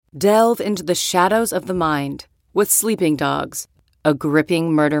Delve into the shadows of the mind with Sleeping Dogs, a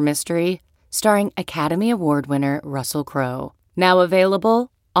gripping murder mystery starring Academy Award winner Russell Crowe. Now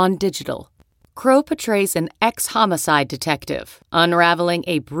available on digital. Crowe portrays an ex-homicide detective unraveling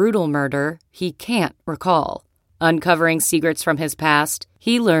a brutal murder he can't recall. Uncovering secrets from his past,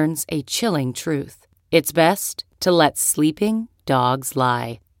 he learns a chilling truth. It's best to let sleeping dogs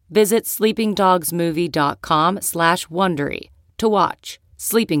lie. Visit sleepingdogsmovie.com/Wondery to watch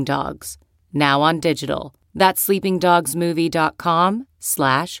Sleeping Dogs, now on digital. That's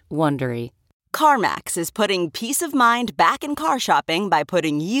sleepingdogsmovie.com/Wondery. CarMax is putting peace of mind back in car shopping by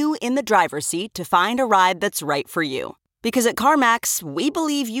putting you in the driver's seat to find a ride that's right for you. Because at CarMax, we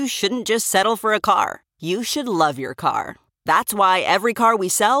believe you shouldn't just settle for a car. You should love your car. That's why every car we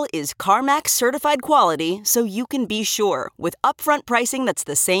sell is CarMax certified quality, so you can be sure with upfront pricing that's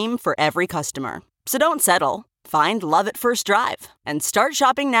the same for every customer. So don't settle. Find love at first drive and start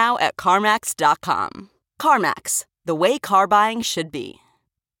shopping now at CarMax.com. CarMax, the way car buying should be.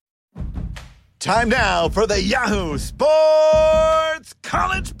 Time now for the Yahoo Sports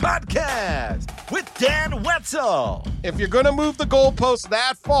College Podcast with Dan Wetzel. If you're going to move the goalpost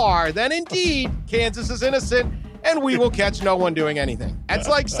that far, then indeed, Kansas is innocent, and we will catch no one doing anything. It's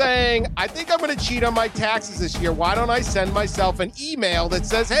like saying, I think I'm going to cheat on my taxes this year. Why don't I send myself an email that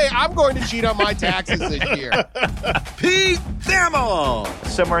says, hey, I'm going to cheat on my taxes this year? Pete Thamel.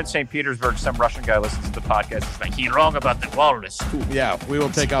 Somewhere in St. Petersburg, some Russian guy listens to the podcast. He's like, he's wrong about the walrus. Yeah, we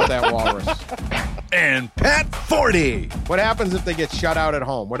will take out that walrus. And Pat Forty. What happens if they get shut out at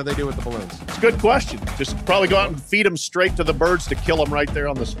home? What do they do with the balloons? It's a good question. Just probably go out and feed them straight to the birds to kill them right there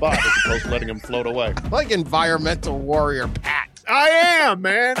on the spot as opposed to letting them float away. Like environmental warrior Pat. I am,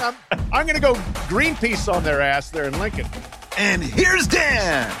 man. I'm going to go Greenpeace on their ass there in Lincoln. And here's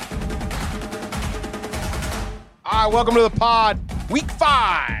Dan. All right, welcome to the pod. Week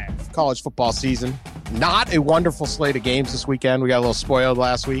 5, college football season. Not a wonderful slate of games this weekend. We got a little spoiled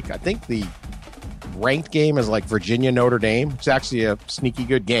last week. I think the ranked game is like Virginia Notre Dame. It's actually a sneaky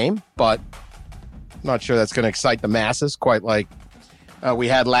good game, but I'm not sure that's going to excite the masses quite like we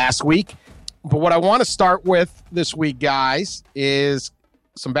had last week. But what I want to start with this week, guys, is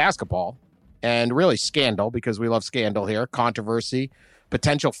some basketball and really scandal, because we love scandal here, controversy,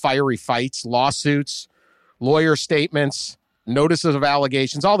 potential fiery fights, lawsuits, lawyer statements, notices of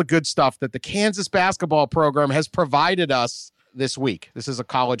allegations, all the good stuff that the Kansas basketball program has provided us this week. This is a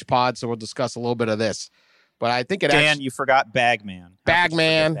college pod, so we'll discuss a little bit of this. But I think Dan, you forgot Bagman.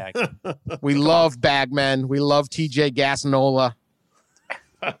 Bagman. We love Bagman. We love TJ Gassnola.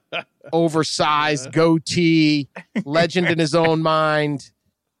 Oversized goatee, legend in his own mind.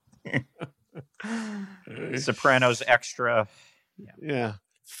 Sopranos extra. Yeah.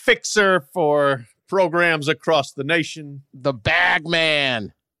 Fixer for programs across the nation. The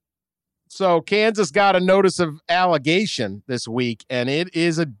Bagman. So Kansas got a notice of allegation this week, and it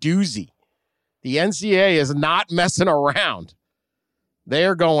is a doozy. The NCAA is not messing around.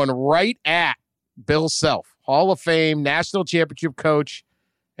 They're going right at Bill Self, Hall of Fame, national championship coach,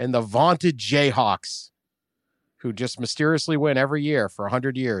 and the vaunted Jayhawks, who just mysteriously win every year for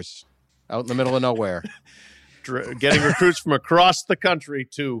 100 years out in the middle of nowhere. Getting recruits from across the country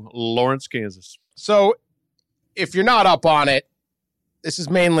to Lawrence, Kansas. So if you're not up on it, this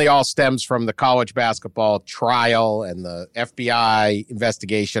is mainly all stems from the college basketball trial and the FBI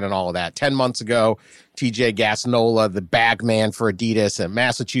investigation and all of that. 10 months ago, TJ Gassnola, the bagman for Adidas and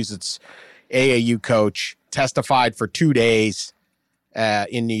Massachusetts AAU coach, testified for 2 days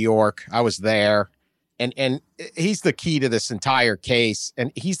in New York. I was there. And he's the key to this entire case.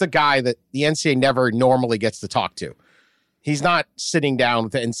 And he's the guy that the NCAA never normally gets to talk to. He's not sitting down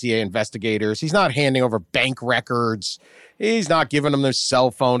with the NCAA investigators. He's not handing over bank records. He's not giving them their cell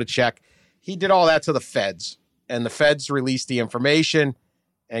phone to check. He did all that to the feds, and the feds released the information,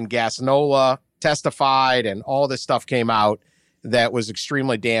 and Gassnola testified, and all this stuff came out that was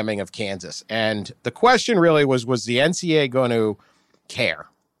extremely damning of Kansas. And the question really was the NCAA going to care?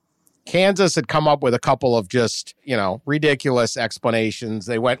 Kansas had come up with a couple of just, ridiculous explanations.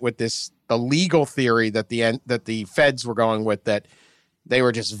 They went with the legal theory that the feds were going with, that they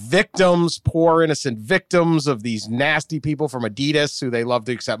were just victims, poor innocent victims of these nasty people from Adidas who they love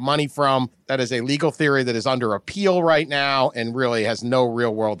to accept money from. That is a legal theory that is under appeal right now and really has no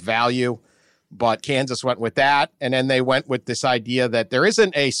real world value. But Kansas went with that. And then they went with this idea that there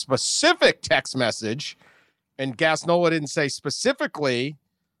isn't a specific text message. And Gassnola didn't say specifically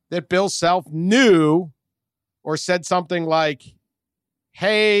that Bill Self knew or said something like,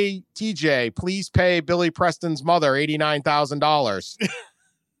 hey, TJ, please pay Billy Preston's mother $89,000.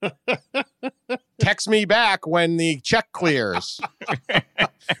 Text me back when the check clears.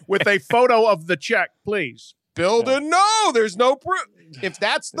 With a photo of the check, please. No, there's no proof. If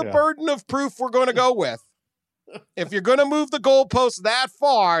that's the burden of proof we're going to go with, if you're going to move the goalposts that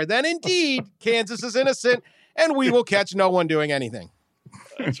far, then indeed Kansas is innocent and we will catch no one doing anything.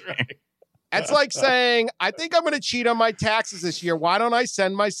 That's right. That's like saying, I think I'm going to cheat on my taxes this year. Why don't I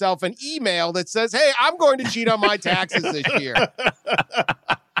send myself an email that says, hey, I'm going to cheat on my taxes this year?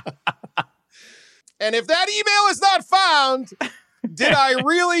 And if that email is not found, did I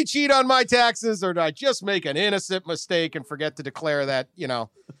really cheat on my taxes or did I just make an innocent mistake and forget to declare that, $2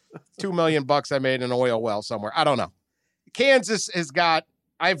 million I made in an oil well somewhere? I don't know. Kansas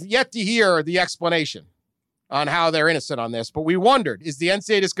I've yet to hear the explanation on how they're innocent on this, but we wondered, is the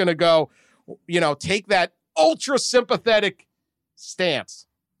NCAA just going to go, take that ultra sympathetic stance?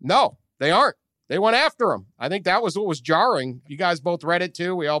 No, they aren't. They went after him. I think that was what was jarring. You guys both read it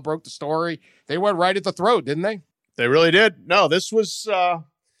too. We all broke the story. They went right at the throat, didn't they? They really did. No, this was the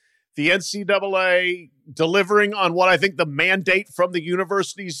NCAA delivering on what I think the mandate from the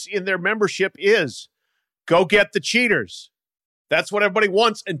universities in their membership is. Go get the cheaters. That's what everybody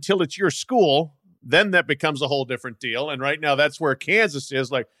wants until it's your school. Then that becomes a whole different deal. And right now, that's where Kansas is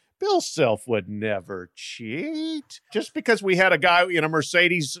like, Bill Self would never cheat. Just because we had a guy in a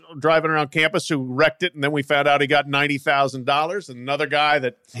Mercedes driving around campus who wrecked it, and then we found out he got $90,000, and another guy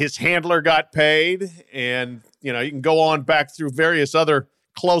that his handler got paid. And, you can go on back through various other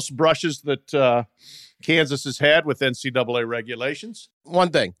close brushes that Kansas has had with NCAA regulations. One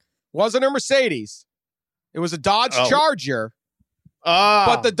thing, wasn't a Mercedes. It was a Dodge Charger.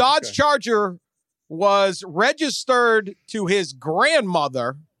 But the Dodge Charger was registered to his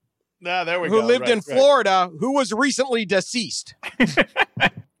grandmother, there we who go. lived in Florida, who was recently deceased.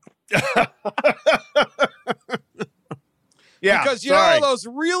 Yeah, because those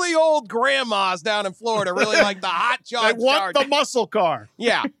really old grandmas down in Florida really like the hot Dodge. They want the muscle car.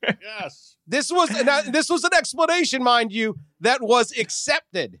 Yeah. Yes. This was an explanation, mind you, that was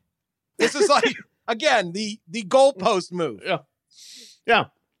accepted. This is like, again, the goalpost move. Yeah. Yeah.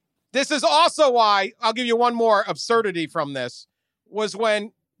 This is also why, I'll give you one more absurdity from this, was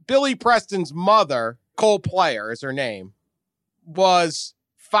when Billy Preston's mother, Cole Player is her name, was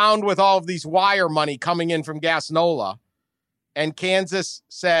found with all of these wire money coming in from Gasnola. And Kansas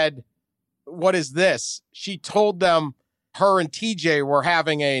said, what is this? She told them her and TJ were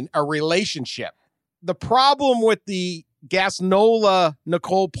having a relationship. The problem with the Gasnola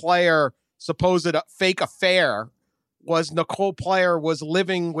Nicole Player supposed fake affair was Nicole Player was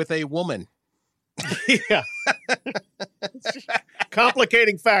living with a woman. Yeah.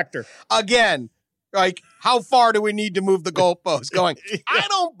 Complicating factor. Again, like, how far do we need to move the goalpost? Going, I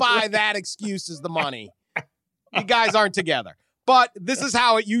don't buy that excuse as the money. You guys aren't together. But this is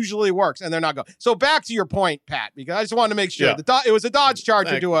how it usually works, and they're not going. So back to your point, Pat, because I just wanted to make sure. Yeah. It was a Dodge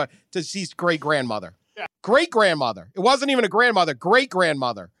Charger to a deceased great-grandmother. Yeah. Great-grandmother. It wasn't even a grandmother,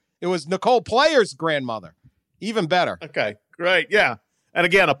 great-grandmother. It was Nicole Player's grandmother. Even better. Okay, great, yeah. And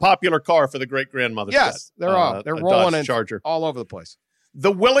again, a popular car for the great-grandmother. Yes, they're rolling in Charger all over the place.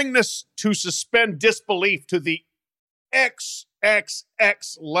 The willingness to suspend disbelief to the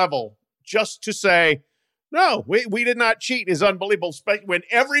XXX level just to say, no, we did not cheat is unbelievable. When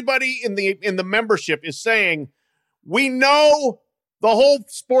everybody in the membership is saying, we know the whole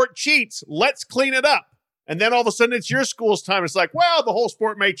sport cheats, let's clean it up. And then all of a sudden it's your school's time. It's like, well, the whole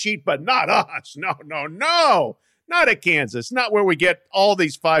sport may cheat, but not us. No. Not at Kansas. Not where we get all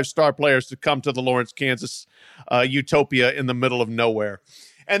these 5-star players to come to the Lawrence, Kansas utopia in the middle of nowhere.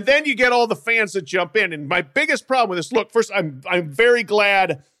 And then you get all the fans that jump in. And my biggest problem with this, look, first, I'm very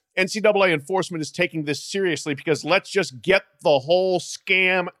glad NCAA enforcement is taking this seriously, because let's just get the whole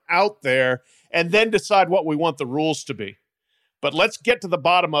scam out there and then decide what we want the rules to be. But let's get to the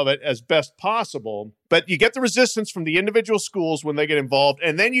bottom of it as best possible. But you get the resistance from the individual schools when they get involved,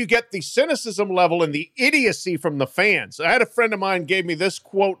 and then you get the cynicism level and the idiocy from the fans. I had a friend of mine gave me this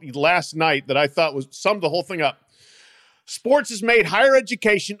quote last night that I thought summed the whole thing up. Sports has made higher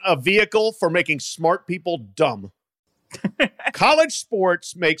education a vehicle for making smart people dumb. College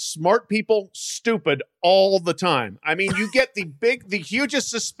sports make smart people stupid all the time. I mean, you get the hugest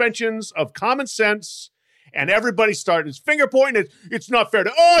suspensions of common sense, and everybody started finger pointing. It's not fair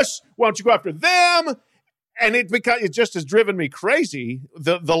to us. Why don't you go after them? And it just has driven me crazy.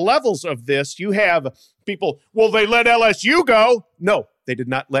 The levels of this, you have people, well, they let LSU go. No, they did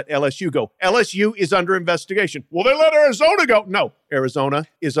not let LSU go. LSU is under investigation. Well, they let Arizona go. No, Arizona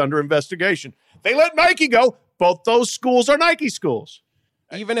is under investigation. They let Nike go. Both those schools are Nike schools.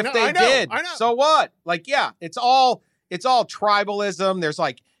 Even if they did, so what? Like, yeah, it's all tribalism. There's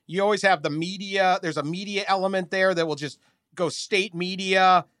like You always have the media. There's a media element there that will just go state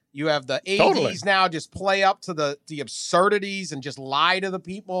media. You have the ADs now just play up to the absurdities and just lie to the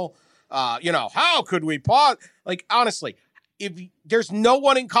people. How could we pause? Like, honestly, if there's no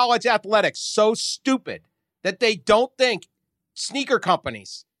one in college athletics so stupid that they don't think sneaker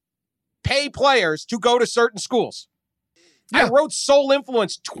companies pay players to go to certain schools. Yeah. I wrote Soul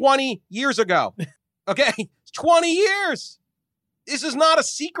Influence 20 years ago. Okay, 20 years. This is not a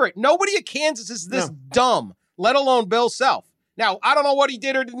secret. Nobody at Kansas is this dumb, let alone Bill Self. Now, I don't know what he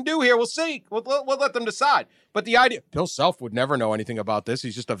did or didn't do here. We'll see. We'll let them decide. But the idea, Bill Self would never know anything about this.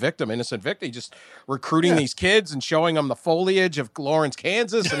 He's just a victim, innocent victim. He's just recruiting these kids and showing them the foliage of Lawrence,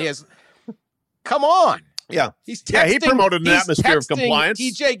 Kansas. And he has, come on. Yeah. He's texting, he promoted an atmosphere of compliance.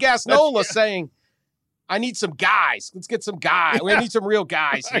 TJ Gasnola saying, I need some guys. Let's get some guys. We need some real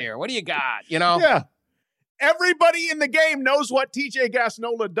guys here. What do you got? Yeah. Everybody in the game knows what TJ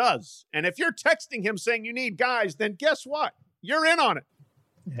Gasnola does. And if you're texting him saying you need guys, then guess what? You're in on it.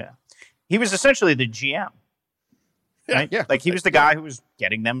 Yeah. He was essentially the GM. Right? Yeah. Like he was the guy who was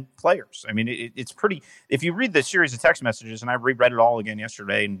getting them players. I mean, it's pretty, if you read the series of text messages, and I reread it all again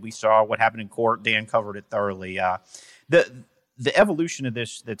yesterday, and we saw what happened in court. Dan covered it thoroughly. The evolution of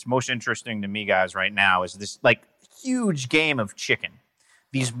this that's most interesting to me, guys, right now is this like huge game of chicken.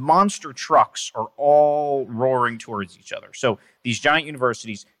 These monster trucks are all roaring towards each other. So these giant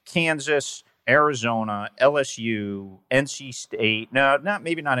universities, Kansas, Arizona, LSU, NC State. No,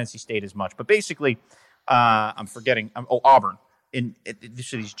 maybe not NC State as much, but basically, I'm forgetting. Auburn.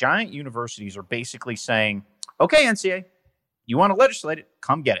 So these giant universities are basically saying, okay, NCAA, you want to legislate it?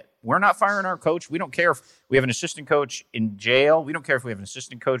 Come get it. We're not firing our coach. We don't care if we have an assistant coach in jail. We don't care if we have an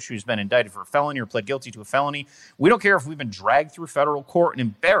assistant coach who's been indicted for a felony or pled guilty to a felony. We don't care if we've been dragged through federal court and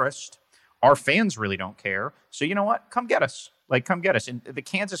embarrassed. Our fans really don't care. So you know what? Come get us. Come get us. And the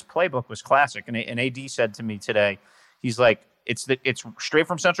Kansas playbook was classic. And AD said to me today, he's like, it's straight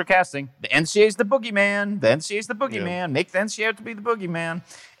from Central Casting. The NCAA is the boogeyman. The NCAA is the boogeyman. Yeah. Make the NCAA out to be the boogeyman.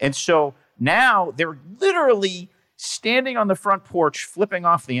 And so now they're literally standing on the front porch, flipping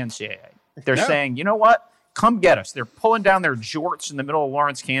off the NCAA. They're saying, you know what? Come get us. They're pulling down their jorts in the middle of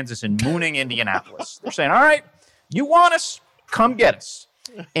Lawrence, Kansas, and mooning Indianapolis. They're saying, all right, you want us? Come get us.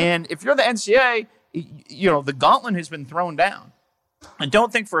 And if you're the NCAA, the gauntlet has been thrown down. And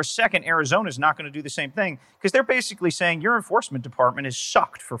don't think for a second Arizona is not going to do the same thing, because they're basically saying your enforcement department has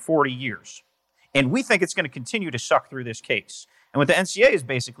sucked for 40 years. And we think it's going to continue to suck through this case. And what the NCAA is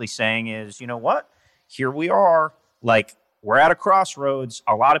basically saying is, you know what? Here we are. We're at a crossroads.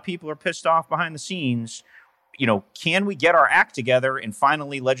 A lot of people are pissed off behind the scenes. Can we get our act together and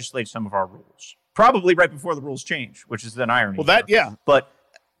finally legislate some of our rules? Probably right before the rules change, which is an irony. Well,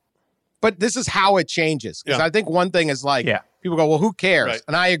 But this is how it changes. Because I think one thing is people go, well, who cares? Right.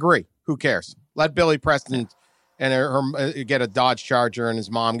 And I agree. Who cares? Let Billy Preston and her get a Dodge Charger and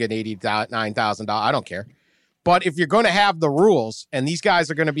his mom get $89,000. I don't care. But if you're going to have the rules and these guys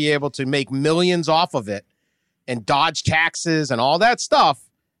are going to be able to make millions off of it and dodge taxes and all that stuff,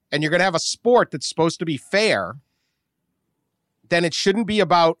 and you're going to have a sport that's supposed to be fair, then it shouldn't be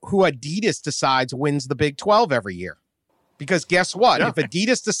about who Adidas decides wins the Big 12 every year. Because guess what? Yeah. If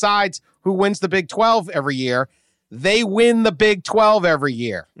Adidas decides who wins the Big 12 every year, they win the Big 12 every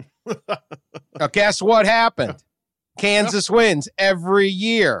year. Now, guess what happened? Kansas wins every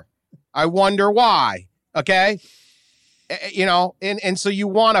year. I wonder why. Okay? And so you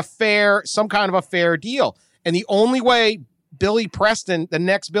want some kind of a fair deal. And the only way the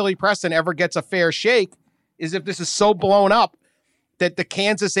next Billy Preston ever gets a fair shake is if this is so blown up that the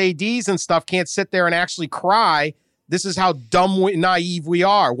Kansas ADs and stuff can't sit there and actually cry. This is how dumb, naive we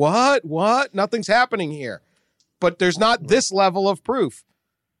are. What? Nothing's happening here. But there's not this level of proof,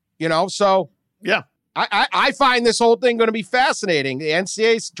 So yeah, I find this whole thing going to be fascinating. The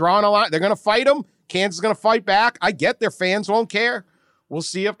NCAA's drawing a line. They're going to fight them. Kansas is going to fight back. I get their fans won't care. We'll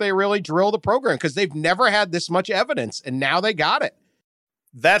see if they really drill the program, because they've never had this much evidence, and now they got it.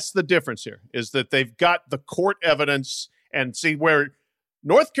 That's the difference here, is that they've got the court evidence, and see where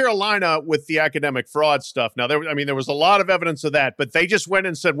North Carolina with the academic fraud stuff. Now, there was a lot of evidence of that, but they just went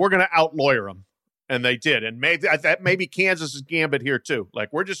and said, we're going to out-lawyer them. And they did. And maybe Kansas's gambit here too.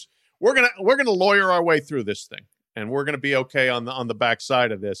 We're going to lawyer our way through this thing, and we're going to be okay on the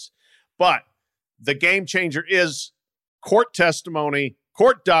backside of this. But the game changer is court testimony,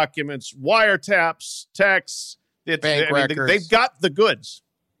 court documents, wiretaps, texts. Bank records. They've got the goods.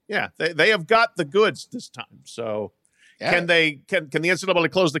 Yeah, they have got the goods this time. So Yeah. Can the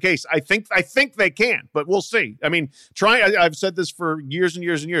NCAA close the case? I think they can, but we'll see. I mean, I've said this for years and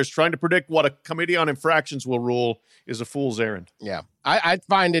years and years. Trying to predict what a committee on infractions will rule is a fool's errand. Yeah, I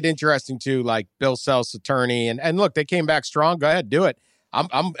find it interesting too. Like Bill Self's attorney, and look, they came back strong. Go ahead, do it.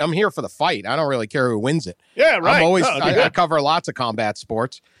 I'm here for the fight. I don't really care who wins it. Yeah, right. I cover lots of combat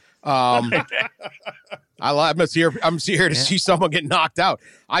sports. I'm here to see someone get knocked out.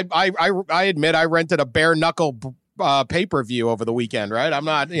 I admit I rented a bare knuckle pay-per-view over the weekend, right? I'm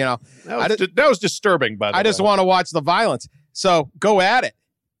not, that was disturbing, by the way. I just want to watch the violence. So go at it.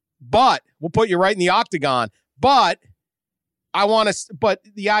 But we'll put you right in the octagon. But but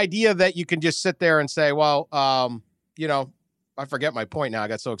the idea that you can just sit there and say, well, I forget my point now. I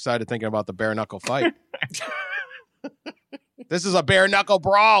got so excited thinking about the bare knuckle fight. This is a bare knuckle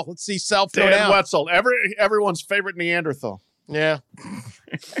brawl. Let's see Self go down. Wetzel, everyone's favorite Neanderthal. Yeah.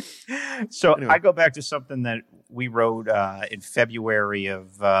 So anyway. I go back to something that we wrote in February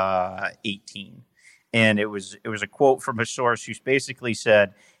of 18, and it was a quote from a source who basically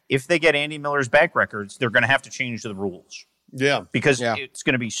said, if they get Andy Miller's bank records, they're going to have to change the rules. Yeah. Because it's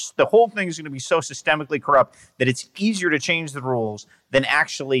going to be, the whole thing is going to be so systemically corrupt that it's easier to change the rules than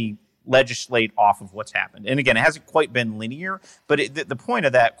actually legislate off of what's happened. And again, it hasn't quite been linear, but the point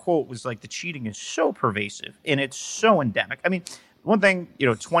of that quote was like the cheating is so pervasive and it's so endemic. I mean, one thing,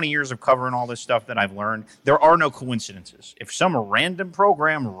 20 years of covering all this stuff that I've learned, there are no coincidences. If some random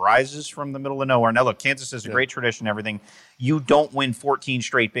program rises from the middle of nowhere, now look, Kansas has a great tradition, everything, you don't win 14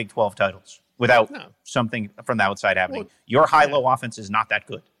 straight Big 12 titles without something from the outside happening. Your high-low offense is not that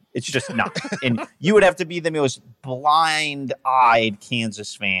good. It's just not. And you would have to be the most blind-eyed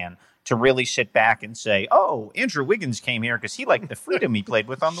Kansas fan to really sit back and say, oh, Andrew Wiggins came here because he liked the freedom he played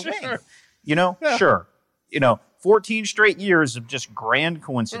with on the wing. Sure. 14 straight years of just grand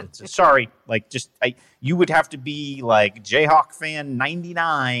coincidences. Sorry, you would have to be like Jayhawk fan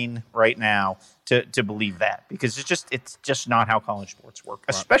 99 right now to believe that, because it's just not how college sports work,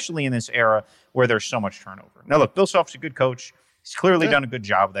 especially in this era where there's so much turnover. Now, look, Bill Self's a good coach. He's clearly done a good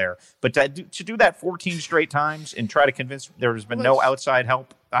job there. But to do that 14 straight times and try to convince there's been no outside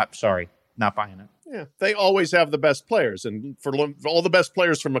help, I'm sorry, not buying it. Yeah, they always have the best players. And for all the best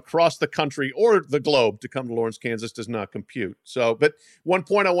players from across the country or the globe to come to Lawrence, Kansas does not compute. So, but one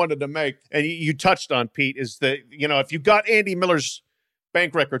point I wanted to make, and you touched on, Pete, is that, if you got Andy Miller's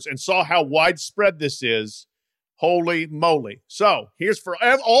bank records and saw how widespread this is, holy moly. So here's for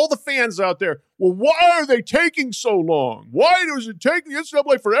all the fans out there. Well, why are they taking so long? Why does it take the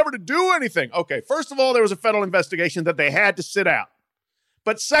NCAA forever to do anything? Okay, first of all, there was a federal investigation that they had to sit out.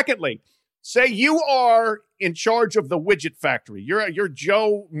 But secondly, say you are in charge of the widget factory. You're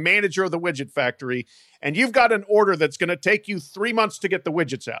Joe, manager of the widget factory, and you've got an order that's going to take you 3 months to get the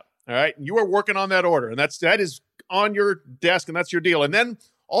widgets out. All right, and you are working on that order, and that is on your desk, and that's your deal. And then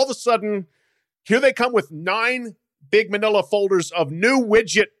all of a sudden, here they come with 9 big manila folders of new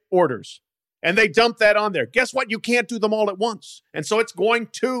widget orders, and they dump that on there. Guess what? You can't do them all at once. And so it's going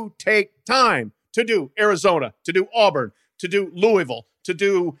to take time to do Arizona, to do Auburn, to do Louisville, to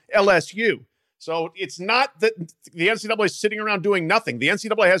do LSU. So it's not that the NCAA is sitting around doing nothing. The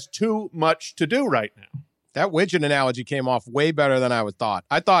NCAA has too much to do right now. That widget analogy came off way better than I thought.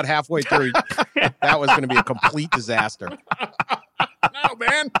 I thought halfway through that was going to be a complete disaster. No,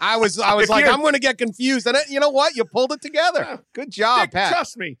 man. I was like, I'm going to get confused. And you know what? You pulled it together. Good job, Pat.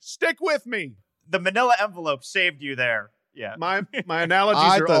 Trust me. Stick with me. The manila envelope saved you there. Yeah. My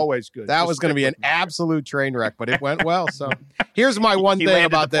analogies are always good. That was going to be an absolute train wreck, but it went well. So here's my one thing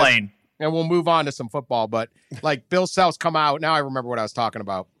about this. Plane. And we'll move on to some football. But like Bill Self's come out. Now I remember what I was talking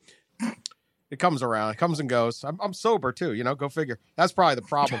about. It comes around. It comes and goes. I'm sober too, go figure. That's probably the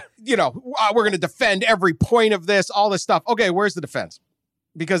problem. We're going to defend every point of this, all this stuff. Okay, where's the defense?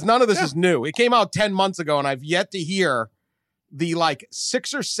 Because none of this is new. It came out 10 months ago, and I've yet to hear the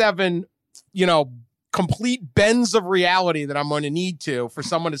 6 or 7, complete bends of reality that I'm going to need for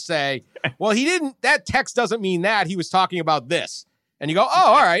someone to say, well, that text doesn't mean that. He was talking about this. And you go,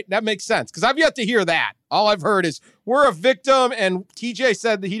 oh, all right, that makes sense. Because I've yet to hear that. All I've heard is we're a victim, and TJ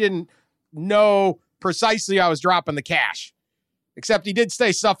said that he didn't know precisely I was dropping the cash. Except he did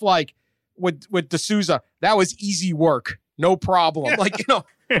say stuff like with D'Souza, that was easy work. No problem.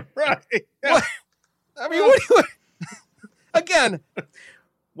 Right. What? I mean, again,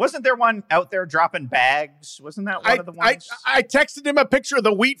 wasn't there one out there dropping bags? Wasn't that one of the ones? I texted him a picture of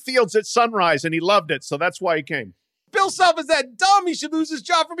the wheat fields at sunrise, and he loved it, so that's why he came. Bill Self is that dumb. He should lose his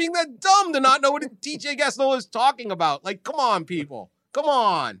job for being that dumb to not know what TJ Gassnola is talking about. Come on, people. Come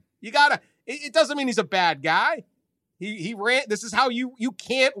on. You gotta. It doesn't mean he's a bad guy. He ran. This is how you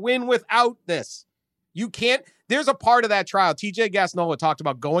can't win without this. You can't. There's a part of that trial. TJ Gassnola talked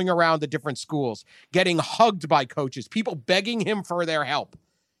about going around to different schools, getting hugged by coaches, people begging him for their help.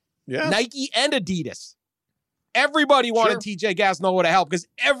 Yeah. Nike and Adidas. Everybody wanted TJ Gassnola to help because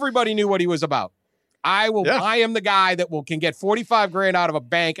everybody knew what he was about. I am the guy that can get $45,000 out of a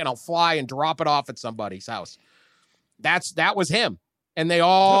bank and I'll fly and drop it off at somebody's house. That was him. And they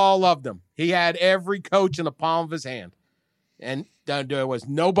all loved him. He had every coach in the palm of his hand. And there was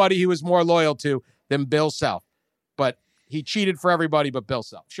nobody he was more loyal to than Bill Self. But he cheated for everybody but Bill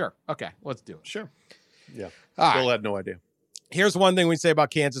Self. Sure. Okay, let's do it. Sure. Yeah. Bill had no idea. Here's one thing we say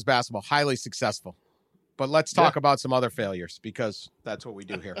about Kansas basketball. Highly successful. But let's talk about some other failures because that's what we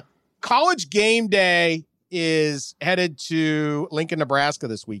do here. College game day is headed to Lincoln, Nebraska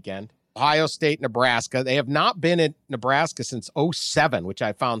this weekend. Ohio State, Nebraska. They have not been at Nebraska since 2007, which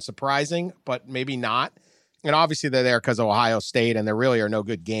I found surprising, but maybe not. And obviously they're there because of Ohio State, and there really are no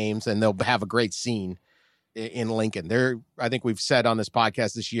good games, and they'll have a great scene in Lincoln. I think we've said on this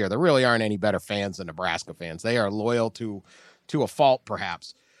podcast this year, there really aren't any better fans than Nebraska fans. They are loyal to a fault,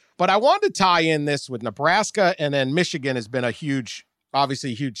 perhaps. But I wanted to tie in this with Nebraska, and then Michigan has been a huge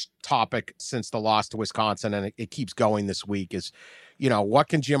topic since the loss to Wisconsin, and it keeps going this week. Is, what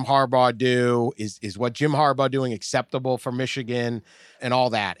can Jim Harbaugh do? Is what Jim Harbaugh doing acceptable for Michigan and all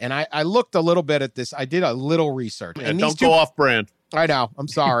that? And I looked a little bit at this. I did a little research. And don't go off brand. I know. I'm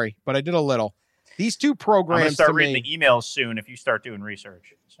sorry, but I did a little. These two programs. I'm going to start reading the emails soon if you start doing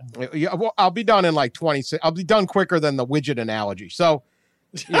research. So. Yeah, well, I'll be done in like 20. I'll be done quicker than the widget analogy. So,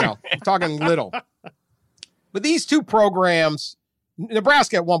 I'm talking little. But these two programs,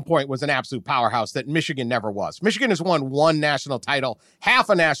 Nebraska at one point was an absolute powerhouse that Michigan never was. Michigan has won one national title, half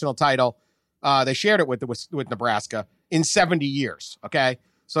a national title. They shared it with Nebraska in 70 years. Okay.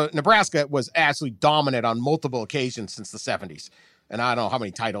 So Nebraska was absolutely dominant on multiple occasions since the 70s. And I don't know how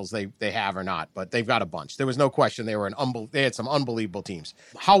many titles they have or not, but they've got a bunch. There was no question they had some unbelievable teams.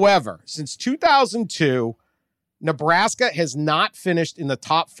 However, since 2002, Nebraska has not finished in the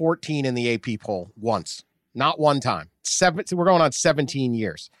top 14 in the AP poll once. Not one time. We're going on 17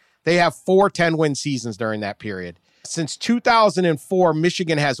 years. They have 4 10-win seasons during that period. Since 2004,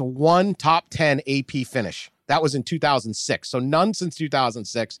 Michigan has one top 10 AP finish. That was in 2006. So none since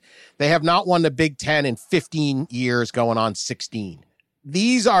 2006. They have not won the Big Ten in 15 years, going on 16.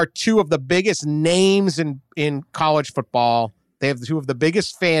 These are two of the biggest names in college football. They have two of the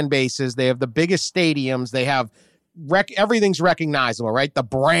biggest fan bases. They have the biggest stadiums. They have everything's recognizable, right? The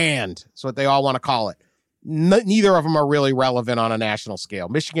brand. That's what they all want to call it. Neither of them are really relevant on a national scale.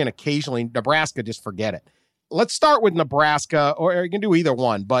 Michigan occasionally, Nebraska, just forget it. Let's start with Nebraska, or you can do either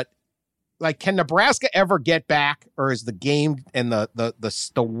one, but can Nebraska ever get back, or is the game and the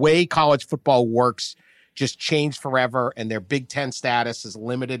way college football works just changed forever, and their Big Ten status has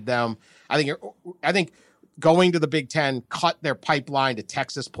limited them? I think going to the Big Ten cut their pipeline to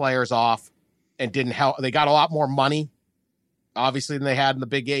Texas players off and didn't help. They got a lot more money, obviously, than they had in the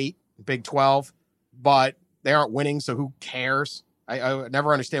Big 8, Big 12. But they aren't winning, so who cares? I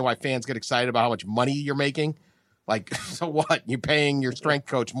never understand why fans get excited about how much money you're making. So what? You're paying your strength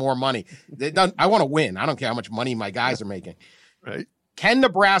coach more money. I want to win. I don't care how much money my guys are making. Right? Can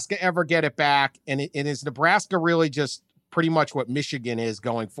Nebraska ever get it back? And is Nebraska really just pretty much what Michigan is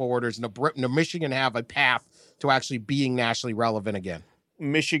going forward? Or does Michigan have a path to actually being nationally relevant again?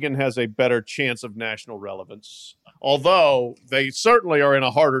 Michigan has a better chance of national relevance, although they certainly are in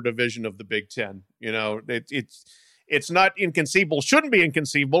a harder division of the Big Ten. It's not inconceivable, shouldn't be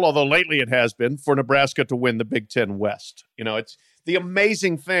inconceivable, although lately it has been, for Nebraska to win the Big Ten West. It's the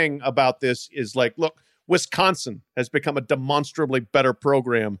amazing thing about this is look, Wisconsin has become a demonstrably better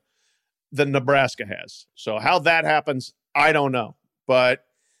program than Nebraska has. So how that happens, I don't know, but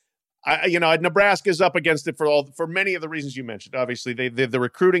Nebraska is up against it for many of the reasons you mentioned. Obviously, the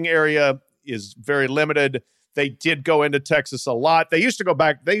recruiting area is very limited. They did go into Texas a lot. They used to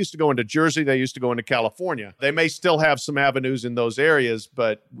go into Jersey. They used to go into California. They may still have some avenues in those areas,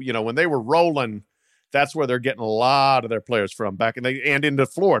 but when they were rolling, that's where they're getting a lot of their players from and into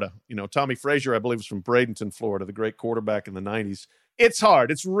Florida. Tommy Frazier, I believe, was from Bradenton, Florida, the great quarterback in the 90s. It's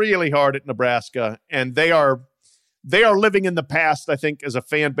hard. It's really hard at Nebraska, and they are living in the past, I think, as a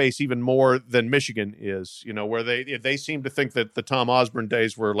fan base even more than Michigan is, where they seem to think that the Tom Osborne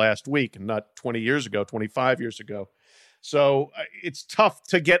days were last week and not 20 years ago, 25 years ago. So it's tough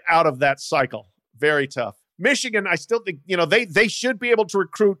to get out of that cycle. Very tough. Michigan, I still think, they should be able to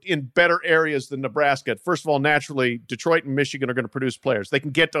recruit in better areas than Nebraska. First of all, naturally, Detroit and Michigan are going to produce players. They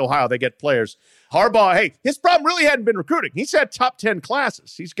can get to Ohio. They get players. Harbaugh, hey, his problem really hadn't been recruiting. He's had top 10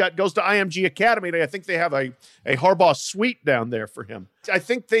 classes. Goes to IMG Academy. I think they have a Harbaugh suite down there for him. I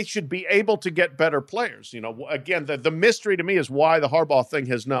think they should be able to get better players. Again, the mystery to me is why the Harbaugh thing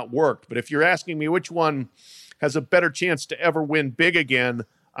has not worked. But if you're asking me which one has a better chance to ever win big again,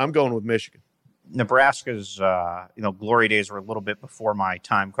 I'm going with Michigan. Nebraska's, glory days were a little bit before my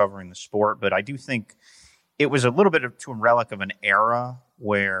time covering the sport, but I do think it was a little bit to a relic of an era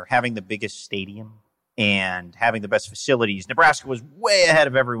where having the biggest stadium and having the best facilities, Nebraska was way ahead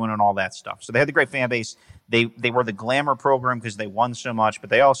of everyone on all that stuff. So they had the great fan base. They were the glamour program because they won so much, but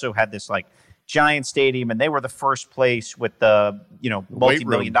they also had this giant stadium, and they were the first place with the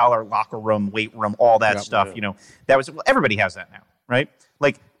multi-million-dollar locker room, weight room, all that stuff. Yeah. That was everybody has that now, right?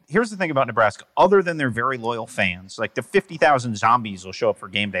 Here's the thing about Nebraska. Other than their very loyal fans, the 50,000 zombies will show up for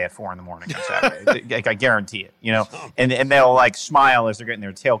game day at 4 a.m. on Saturday. I guarantee it. And they'll smile as they're getting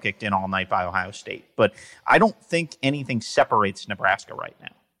their tail kicked in all night by Ohio State. But I don't think anything separates Nebraska right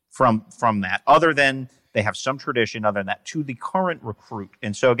now from that, other than they have some tradition, other than that, to the current recruit.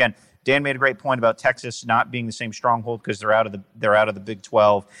 And so again, Dan made a great point about Texas not being the same stronghold because they're out of the Big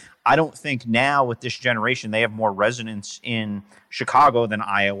 12. I don't think now with this generation they have more resonance in Chicago than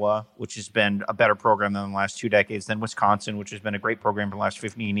Iowa, which has been a better program than the last 2 decades, than Wisconsin, which has been a great program for the last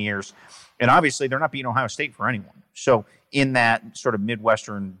 15 years. And obviously they're not beating Ohio State for anyone. So in that sort of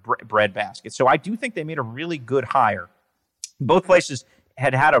Midwestern breadbasket. So I do think they made a really good hire. Both places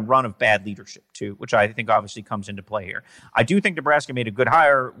had a run of bad leadership too, which I think obviously comes into play here. I do think Nebraska made a good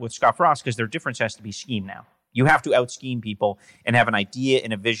hire with Scott Frost because their difference has to be scheme now. You have to out-scheme people and have an idea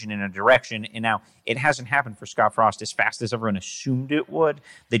and a vision and a direction. And now it hasn't happened for Scott Frost as fast as everyone assumed it would.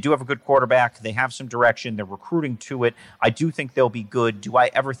 They do have a good quarterback. They have some direction. They're recruiting to it. I do think they'll be good. Do I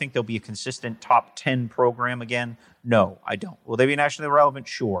ever think they'll be a consistent top 10 program again? No, I don't. Will they be nationally relevant?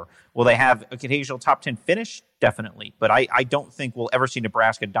 Sure. Will they have an occasional top 10 finish? Definitely. But I don't think we'll ever see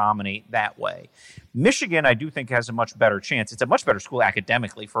Nebraska dominate that way. Michigan, I do think, has a much better chance. It's a much better school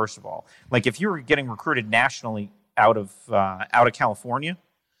academically, first of all. If you're getting recruited nationally out of California,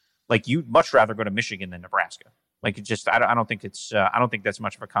 you'd much rather go to Michigan than Nebraska. I don't think that's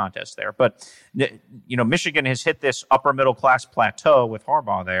much of a contest there. But Michigan has hit this upper middle class plateau with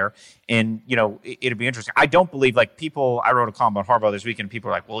Harbaugh there, and it'd be interesting. I don't believe I wrote a column about Harbaugh this weekend. People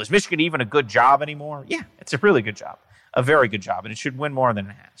are like, well, is Michigan even a good job anymore? Yeah, it's a really good job, a very good job, and it should win more than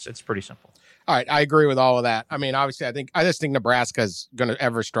it has. It's pretty simple. All right, I agree with all of that. I mean, obviously, I just think Nebraska's going to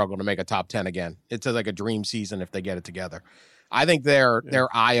ever struggle to make a top 10 again. It's a dream season if they get it together. I think they're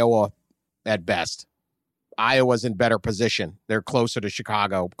Iowa at best. Iowa's in better position. They're closer to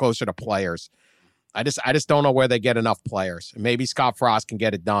Chicago, closer to players. I just don't know where they get enough players. Maybe Scott Frost can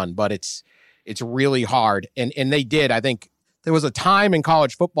get it done, but it's really hard. And they did. I think there was a time in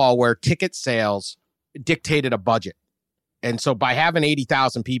college football where ticket sales dictated a budget. And so by having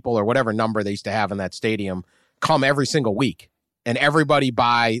 80,000 people or whatever number they used to have in that stadium come every single week and everybody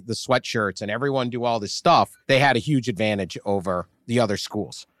buy the sweatshirts and everyone do all this stuff, they had a huge advantage over the other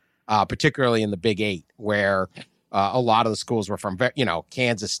schools. Particularly in the Big 8, where a lot of the schools were from,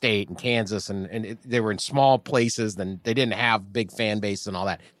 Kansas State and Kansas, and they were in small places, and they didn't have big fan base and all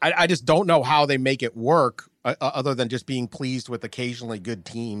that. I just don't know how they make it work other than just being pleased with occasionally good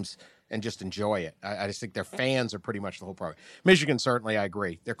teams and just enjoy it. I just think their fans are pretty much the whole program. Michigan, certainly, I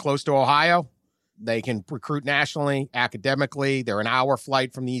agree. They're close to Ohio. They can recruit nationally, academically. They're an hour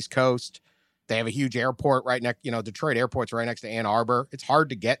flight from the East Coast. They have a huge airport right next, Detroit Airport's right next to Ann Arbor. It's hard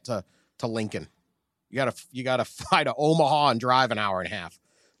to get to Lincoln. You gotta fly to Omaha and drive an hour and a half.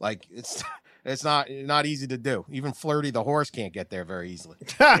 It's not easy to do. Even Flirty the horse can't get there very easily.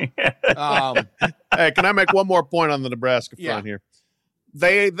 Hey, can I make one more point on the Nebraska front here?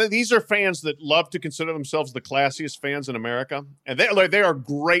 These are fans that love to consider themselves the classiest fans in America, and they are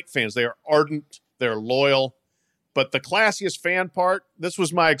great fans. They are ardent. They're loyal. But the classiest fan part, this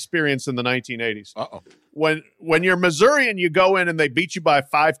was my experience in the 1980s. Uh-oh. When you're Missouri and you go in and they beat you by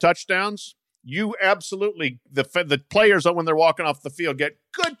 5 touchdowns, you absolutely, the players, when they're walking off the field, get,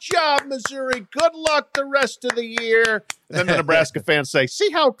 good job, Missouri. Good luck the rest of the year. And then the Nebraska fans say,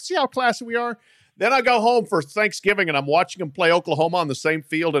 see how classy we are? Then I go home for Thanksgiving and I'm watching them play Oklahoma on the same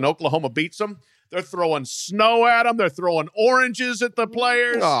field, and Oklahoma beats them. They're throwing snow at them. They're throwing oranges at the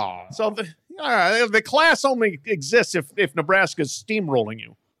players. Oh. So the class only exists if Nebraska's steamrolling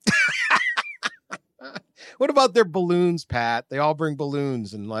you. What about their balloons, Pat? They all bring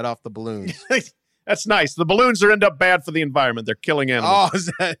balloons and light off the balloons. That's nice. The balloons end up bad for the environment. They're killing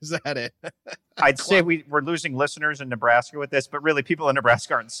animals. Oh, is that it? I'd say we're losing listeners in Nebraska with this, but really people in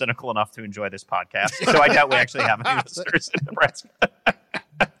Nebraska aren't cynical enough to enjoy this podcast. So I doubt we actually have any listeners in Nebraska.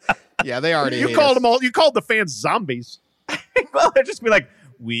 Yeah, they already You called them all. You called the fans zombies. Well, they'd just be like,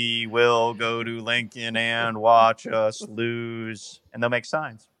 we will go to Lincoln and watch us lose. And they'll make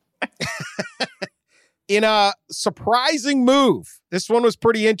signs. In a surprising move, this one was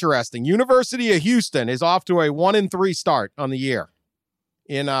pretty interesting. University of Houston is off to a 1-3 start on the year.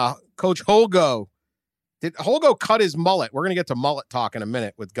 In Coach Holgo, did Holgo cut his mullet? We're going to get to mullet talk in a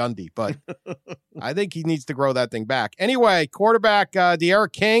minute with Gundy, but I think he needs to grow that thing back. Anyway, quarterback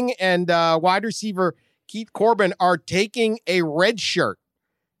D'Eriq King and wide receiver Keith Corbin are taking a red shirt,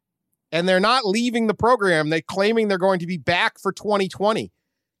 and they're not leaving the program. They're claiming they're going to be back for 2020.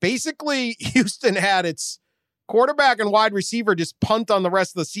 Basically, Houston had its quarterback and wide receiver just punt on the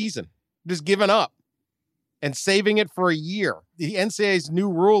rest of the season, just giving up and saving it for a year. The NCAA's new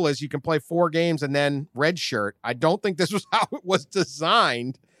rule is you can play 4 games and then redshirt. I don't think this was how it was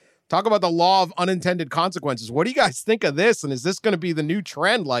designed. Talk about the law of unintended consequences. What do you guys think of this? And is this going to be the new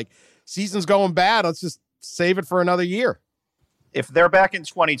trend? Like, season's going bad, let's just save it for another year. If they're back in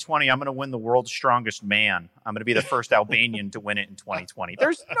 2020, I'm going to win the world's strongest man. I'm going to be the first Albanian to win it in 2020.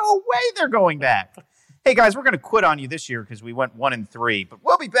 There's no way they're going back. Hey, guys, we're going to quit on you this year because we went 1-3, but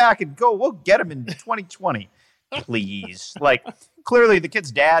we'll be back and we'll get them in 2020. Please. Like, clearly the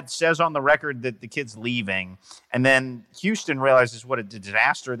kid's dad says on the record that the kid's leaving, and then Houston realizes what a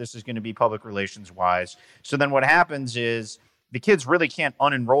disaster this is going to be public relations-wise. So then what happens is the kids really can't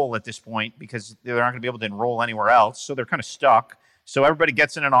unenroll at this point because they're not going to be able to enroll anywhere else, so they're kind of stuck. So everybody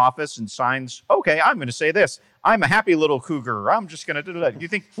gets in an office and signs, okay, I'm going to say this. I'm a happy little cougar. I'm just going to do that. Do you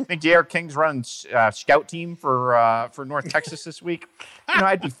think D'Eriq King's running scout team for North Texas this week?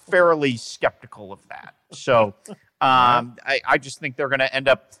 I'd be fairly skeptical of that. So I just think they're going to end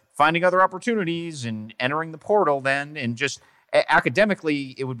up finding other opportunities and entering the portal then. And just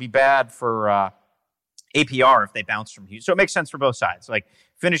academically, it would be bad for APR if they bounce from Houston. So it makes sense for both sides. Like,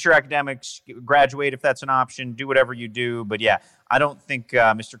 finish your academics, graduate if that's an option, do whatever you do. But yeah, I don't think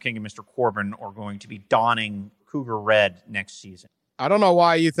Mr. King and Mr. Corbin are going to be donning Cougar red next season. I don't know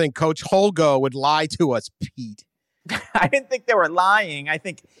why you think Coach Holgo would lie to us, Pete. I didn't think they were lying. I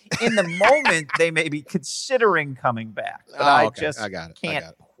think in the moment they may be considering coming back. But I can't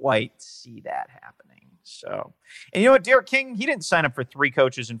quite see that happening. So, and you know what, D'Eriq King, he didn't sign up for 3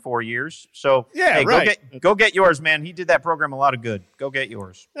 coaches in 4 years. So, yeah, hey, right. Go get yours, man. He did that program a lot of good. Go get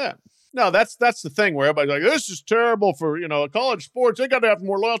yours. Yeah. No, that's the thing where everybody's like, this is terrible for, college sports. They got to have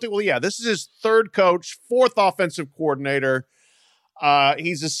more loyalty. Well, yeah, this is his 3rd coach, 4th offensive coordinator.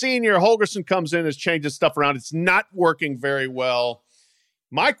 He's a senior. Holgorsen comes in, has changed his stuff around. It's not working very well.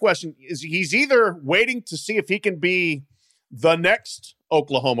 My question is, he's either waiting to see if he can be the next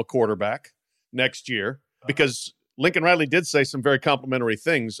Oklahoma quarterback next year, because Lincoln Riley did say some very complimentary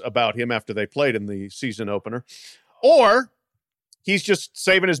things about him after they played in the season opener, or he's just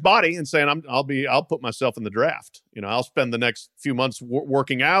saving his body and saying, I'll put myself in the draft. I'll spend the next few months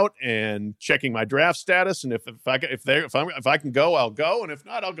working out and checking my draft status. And if I can go, I'll go. And if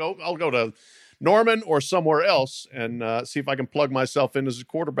not, I'll go to Norman or somewhere else and see if I can plug myself in as a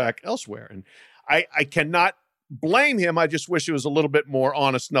quarterback elsewhere. And I cannot blame him. I just wish it was a little bit more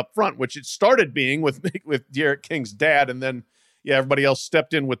honest and upfront, which it started being with D'Eriq King's dad. And then, everybody else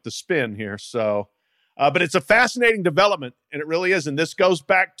stepped in with the spin here. So, but it's a fascinating development, and it really is. And this goes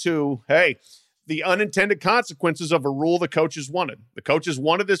back to, hey, the unintended consequences of a rule the coaches wanted. The coaches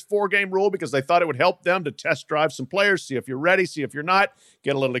wanted this 4-game rule because they thought it would help them to test drive some players, see if you're ready, see if you're not,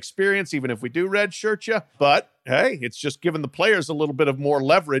 get a little experience, even if we do redshirt you. But, hey, it's just giving the players a little bit of more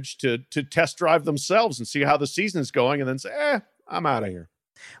leverage to test drive themselves and see how the season is going and then say, I'm out of here.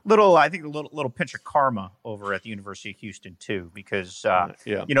 I think a little pinch of karma over at the University of Houston too, because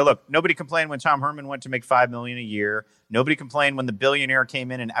look, nobody complained when Tom Herman went to make $5 million a year. Nobody complained when the billionaire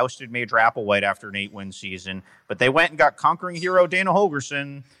came in and ousted Major Applewhite after an 8-win season. But they went and got conquering hero Dana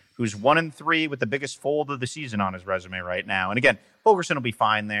Holgorsen, who's 1-3 with the biggest fold of the season on his resume right now. And again, Holgorsen will be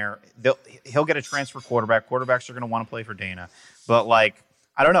fine there. He'll get a transfer quarterback. Quarterbacks are going to want to play for Dana, but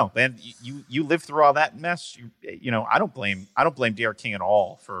I don't know, man. You lived through all that mess. I don't blame D'Eriq King at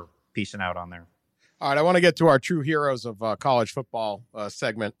all for piecing out on there. All right, I want to get to our true heroes of college football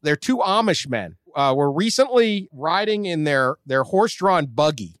segment. They're 2 Amish men. Were recently riding in their horse-drawn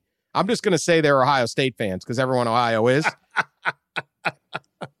buggy. I'm just going to say they're Ohio State fans because everyone in Ohio is.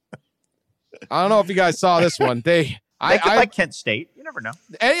 I don't know if you guys saw this one. I like Kent State. You never know.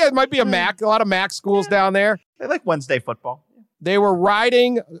 Yeah, it might be a lot of MAC schools down there. They like Wednesday football. They were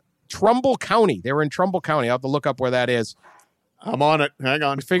riding Trumbull County. They were in Trumbull County. I'll have to look up where that is. I'm on it. Hang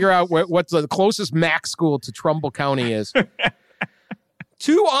on. Figure out what the closest MAC school to Trumbull County is.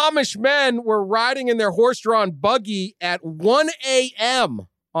 2 Amish men were riding in their horse-drawn buggy at 1 a.m.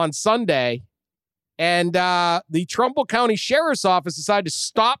 on Sunday, and the Trumbull County Sheriff's Office decided to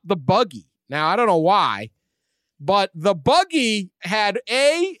stop the buggy. Now, I don't know why, but the buggy had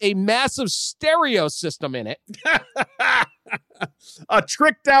a massive stereo system in it. A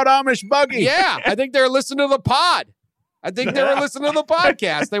tricked-out Amish buggy. Yeah, I think they're listening to the pod. I think they were listening to the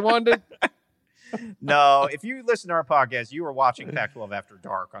podcast. They wanted to... No, if you listen to our podcast, you were watching Pac-12 After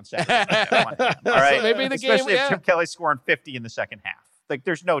Dark on Saturday. All right, So maybe the especially game, if Chip Kelly's scoring 50 in the second half. Like,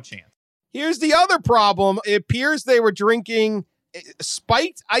 there's no chance. Here's the other problem. It appears they were drinking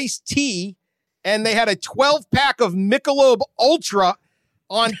spiked iced tea, and they had a 12-pack of Michelob Ultra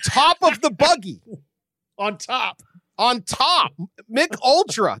on top of the buggy. On top. Mick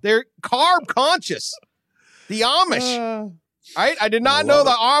Ultra. They're carb conscious. The Amish. Right? I did not know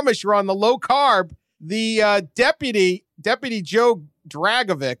the Amish were on the low carb. The Deputy Joe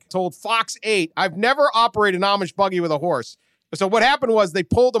Dragovic told Fox 8, I've never operated an Amish buggy with a horse. So what happened was they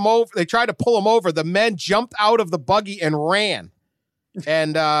pulled him over. They tried to pull him over. The men jumped out of the buggy and ran.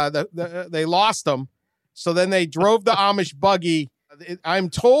 And they lost him. So then they drove the Amish buggy. I'm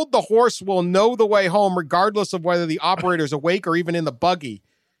told the horse will know the way home regardless of whether the operator's awake or even in the buggy.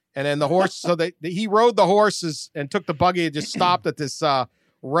 And then the horse, so he rode the horses and took the buggy and just stopped at this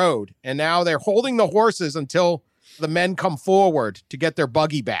road. And now they're holding the horses until the men come forward to get their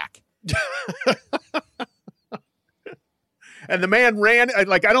buggy back. And the man ran. I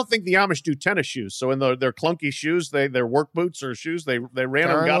don't think the Amish do tennis shoes. So in their clunky shoes, their work boots or shoes, they ran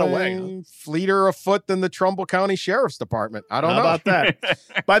and got away. Fleeter of foot than the Trumbull County Sheriff's Department. I don't know about that.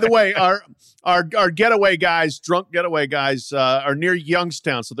 By the way, our getaway guys, drunk getaway guys, are near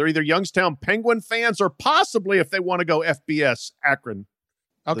Youngstown. So they're either Youngstown Penguin fans or possibly, if they want to go, FBS Akron.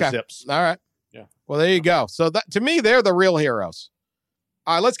 Okay. The Zips. All right. Yeah. Well, there you go. So to me, they're the real heroes.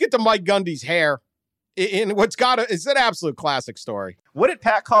 All right, let's get to Mike Gundy's hair. It's an absolute classic story. What did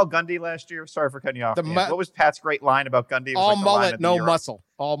Pat call Gundy last year? Sorry for cutting you off. What was Pat's great line about Gundy? All mullet, no muscle.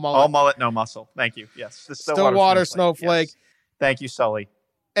 All mullet. All mullet, no muscle. Thank you. Yes. The Stillwater Snowflake. Yes. Thank you, Sully.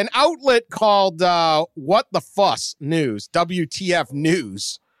 An outlet called What the Fuss News, WTF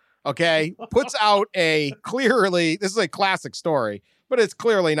News, okay, puts out this is a classic story, but it's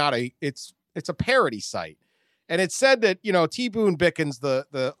clearly not it's a parody site. And it said that, T. Boone Pickens,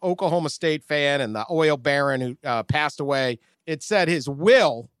 the Oklahoma State fan and the oil baron who passed away, it said his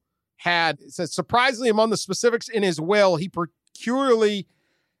will surprisingly among the specifics in his will, he peculiarly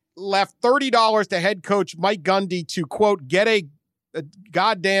left $30 to head coach Mike Gundy to, quote, get a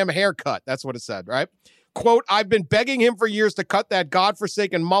goddamn haircut. That's what it said, right? Quote, I've been begging him for years to cut that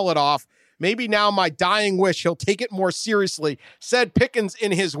godforsaken mullet off. Maybe now my dying wish he'll take it more seriously, said Pickens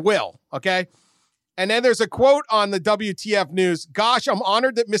in his will, okay? And then there's a quote on the WTF News. Gosh, I'm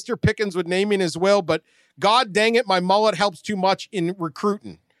honored that Mr. Pickens would name me in his will, but God dang it, my mullet helps too much in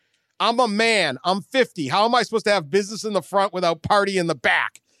recruiting. I'm a man. I'm 50. How am I supposed to have business in the front without party in the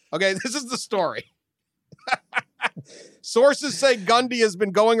back? Okay, this is the story. Sources say Gundy has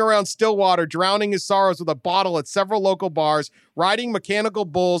been going around Stillwater, drowning his sorrows with a bottle at several local bars, riding mechanical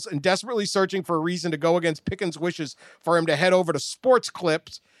bulls, and desperately searching for a reason to go against Pickens' wishes for him to head over to Sports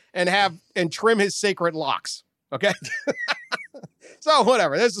Clips and trim his sacred locks. Okay. So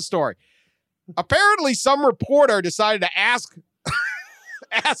whatever. There's the story. Apparently some reporter decided to ask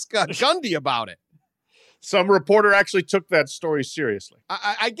Gundy about it. Some reporter actually took that story seriously.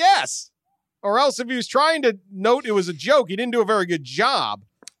 I guess. Or else if he was trying to note it was a joke, he didn't do a very good job.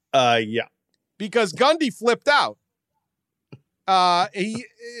 Yeah. Because Gundy flipped out. He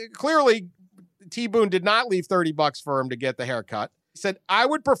clearly, T. Boone did not leave $30 for him to get the haircut. He said, I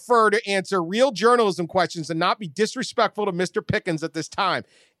would prefer to answer real journalism questions and not be disrespectful to Mr. Pickens at this time.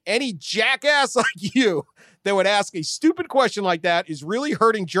 Any jackass like you that would ask a stupid question like that is really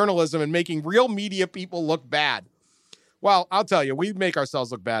hurting journalism and making real media people look bad. Well, I'll tell you, we make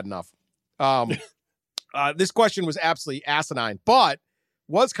ourselves look bad enough. This question was absolutely asinine, but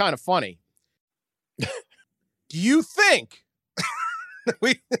was kind of funny. Do you think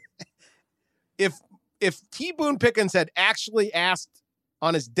if T. Boone Pickens had actually asked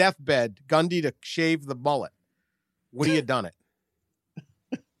on his deathbed Gundy to shave the mullet, would he have done it?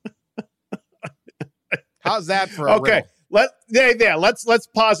 How's that for a okay? Let's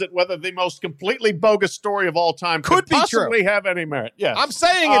posit whether the most completely bogus story of all time could be possibly true. Have any merit. Yeah, I'm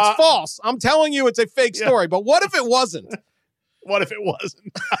saying it's false. I'm telling you it's a fake story. But what if it wasn't? What if it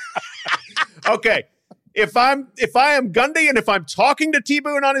wasn't? Okay, if I am Gundy and if I'm talking to T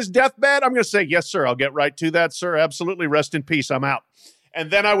Boone on his deathbed, I'm going to say, yes, sir. I'll get right to that, sir. Absolutely. Rest in peace. I'm out. And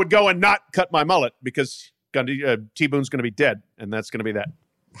then I would go and not cut my mullet because Gundy, T Boone's going to be dead. And that's going to be that.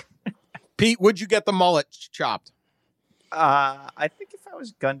 Pete, would you get the mullet chopped? I think if I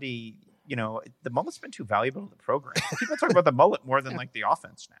was Gundy, the mullet's been too valuable to the program. People talk about the mullet more than like the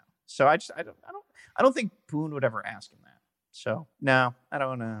offense now. So I don't think Boone would ever ask him that. So no, I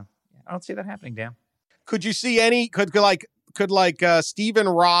don't see that happening, Dan. Could you see any? Could Stephen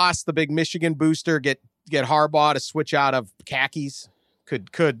Ross, the big Michigan booster, get Harbaugh to switch out of khakis?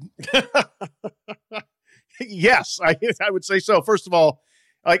 Could. Yes, I would say so. First of all,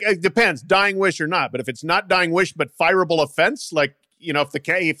 like it depends, dying wish or not. But if it's not dying wish, but fireable offense, like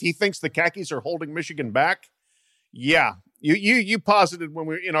if he thinks the khakis are holding Michigan back, yeah, you posited when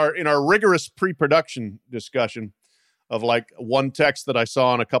we in our rigorous pre-production discussion of like one text that I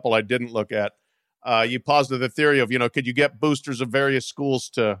saw and a couple I didn't look at. You posited the theory of could you get boosters of various schools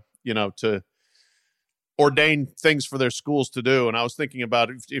to ordain things for their schools to do? And I was thinking about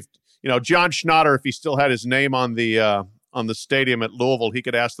if John Schnatter, if he still had his name on the stadium at Louisville, he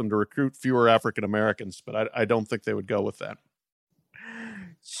could ask them to recruit fewer African Americans, but I don't think they would go with that.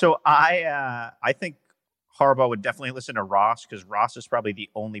 So I think Harbaugh would definitely listen to Ross because Ross is probably the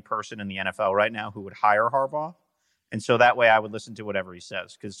only person in the NFL right now who would hire Harbaugh. And so that way I would listen to whatever he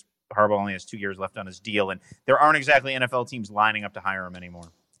says because Harbaugh only has 2 years left on his deal. And there aren't exactly NFL teams lining up to hire him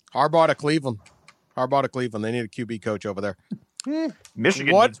anymore. Harbaugh to Cleveland. They need a QB coach over there.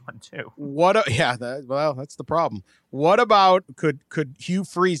 Michigan needs one too. That's the problem. What about could Hugh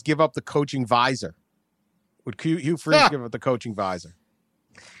Freeze give up the coaching visor? Would Hugh Freeze give up the coaching visor?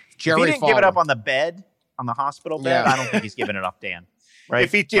 Jerry, if he didn't give it up on the bed, on the hospital bed, I don't think he's giving it up, Dan. Right?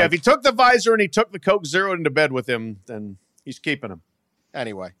 If he took the visor and he took the Coke Zero into bed with him, then he's keeping him.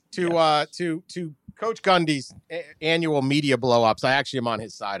 Anyway, to Coach Gundy's annual media blow-ups, I actually am on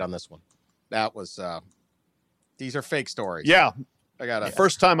his side on this one. That was these are fake stories. Yeah.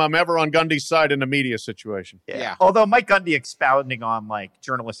 First time I'm ever on Gundy's side in a media situation. Yeah. Although Mike Gundy expounding on like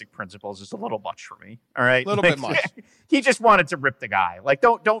journalistic principles is a little much for me. All right. A little bit much. He just wanted to rip the guy. Like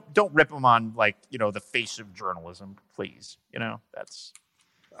don't rip him on like, the face of journalism, please. That's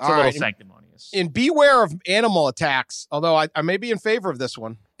a little sanctimonious. And beware of animal attacks, although I may be in favor of this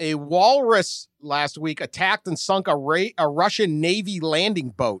one. A walrus last week attacked and sunk a Russian Navy landing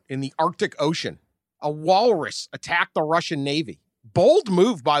boat in the Arctic Ocean. A walrus attacked the Russian Navy. Bold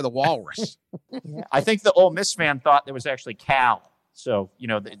move by the walrus. I think the Ole Miss fan thought there was actually Cal. So,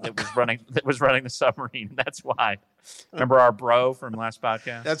 that was running the submarine. That's why. Remember our bro from last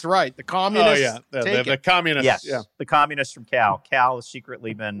podcast? That's right. The communists. Oh, yeah. The communists. Yes. Yeah. The communists from Cal. Cal has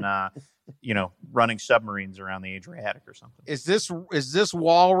secretly been, running submarines around the Adriatic or something. Is this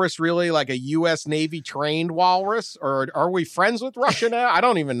walrus really like a U.S. Navy trained walrus? Or are we friends with Russia now? I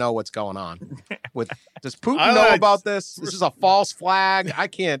don't even know what's going on. Does Putin know about this? This is a false flag. I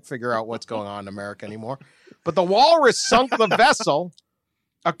can't figure out what's going on in America anymore. But the walrus sunk the vessel.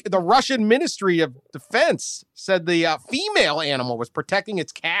 The Russian Ministry of Defense said the female animal was protecting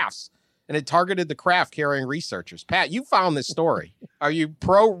its calves and it targeted the craft carrying researchers. Pat, you found this story. Are you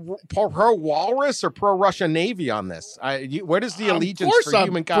pro walrus or pro Russian Navy on this? Where does the allegiance for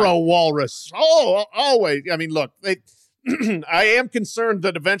humankind? Pro walrus. Oh, always. I mean, look, I am concerned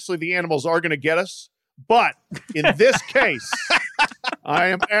that eventually the animals are going to get us. But in this case, I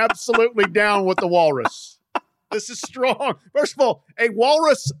am absolutely down with the walrus. This is strong. First of all, a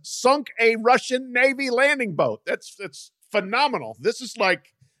walrus sunk a Russian Navy landing boat. That's phenomenal. This is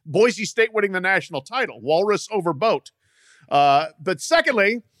like Boise State winning the national title. Walrus over boat. But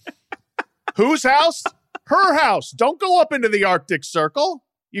secondly, whose house? Her house. Don't go up into the Arctic Circle.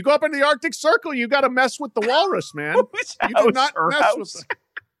 You go up into the Arctic Circle, you got to mess with the walrus, man. You do not mess with them.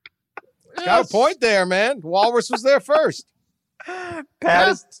 Got a point there, man. Walrus was there first.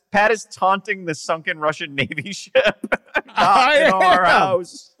 Pat is taunting the sunken Russian Navy ship. Not in our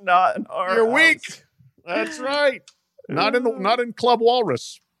house. Not in our You're house. weak. That's right. Not in Club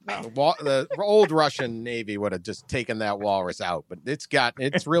Walrus. No. The old Russian Navy would have just taken that walrus out, but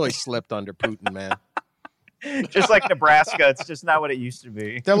it's really slipped under Putin, man. Just like Nebraska, it's just not what it used to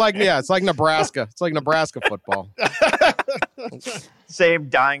be. They're like, it's like Nebraska. It's like Nebraska football. Same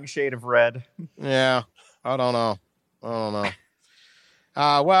dying shade of red. Yeah, I don't know.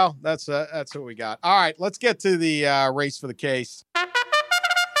 Well, that's what we got. All right, let's get to the race for the case.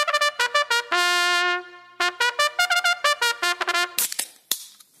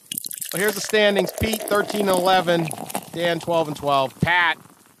 Well, here's the standings. Pete 13-11, Dan 12-12. Pat,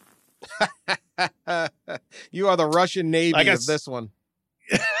 you are the Russian Navy of this one.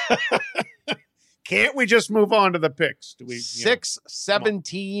 Can't we just move on to the picks? Do we?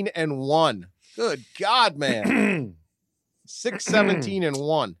 6-17-1. Good God, man.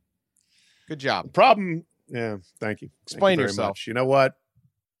 6-17-1. Good job. Problem. Yeah. Thank you. Explain Thank you very yourself. much. You know what?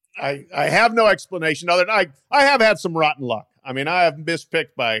 I have no explanation other than I have had some rotten luck. I mean, I have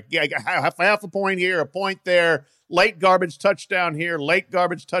mispicked by half a point here, a point there, late garbage touchdown here, late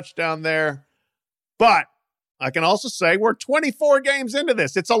garbage touchdown there. But I can also say we're 24 games into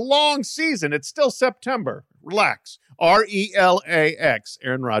this. It's a long season. It's still September. Relax. RELAX.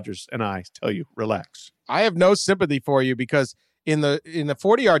 Aaron Rodgers and I tell you, relax. I have no sympathy for you because in the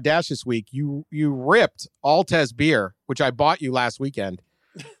 40-yard dash this week, you ripped Altez beer, which I bought you last week in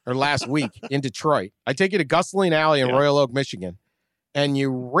Detroit. I take you to Gusling Alley in Royal Oak, Michigan, and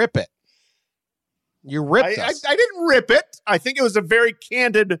you rip it. You ripped us. I didn't rip it. I think it was a very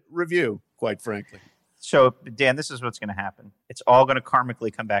candid review, quite frankly. So, Dan, this is what's going to happen. It's all going to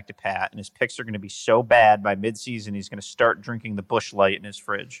karmically come back to Pat, and his picks are going to be so bad by midseason he's going to start drinking the Busch Light in his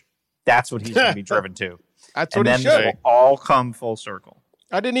fridge. That's what he's going to be driven to. That's what he should. And then this will all come full circle.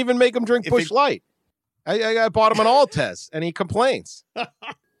 I didn't even make him drink Busch Light. I bought him an Altez, and he complains. His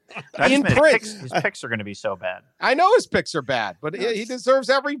picks are going to be so bad. I know his picks are bad, but he deserves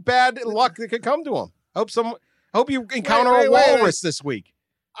every bad luck that could come to him. Hope you encounter a walrus this week.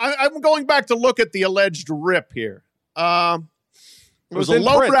 I'm going back to look at the alleged rip here. It was a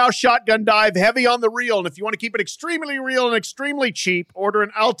lowbrow shotgun dive, heavy on the reel, and if you want to keep it extremely real and extremely cheap, order an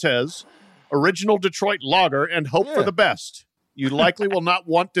Altez, original Detroit lager, and hope for the best. You likely will not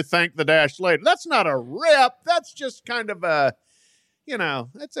want to thank the dash later. That's not a rip. That's just kind of a,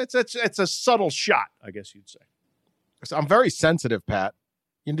 it's a subtle shot, I guess you'd say. So I'm very sensitive, Pat.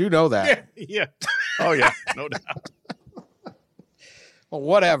 You do know that. Yeah. Oh, yeah. No doubt. Well,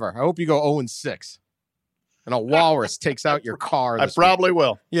 whatever. I hope you go 0-6. And a walrus takes out your car. I probably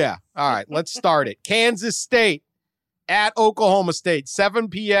will. Yeah. All right. Let's start it. Kansas State at Oklahoma State, 7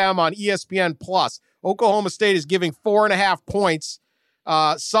 p.m. on ESPN Plus. Oklahoma State is giving 4.5 points.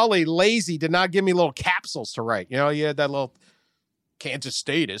 Sully, lazy, did not give me little capsules to write. You had that little Kansas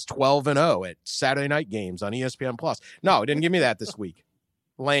State is 12-0 at Saturday night games on ESPN Plus. No, it didn't give me that this week.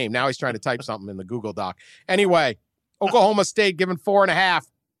 Lame. Now he's trying to type something in the Google Doc. Anyway, Oklahoma State giving 4.5.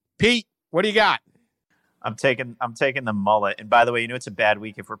 Pete, what do you got? I'm taking the mullet. And by the way, it's a bad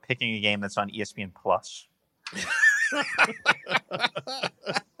week if we're picking a game that's on ESPN Plus.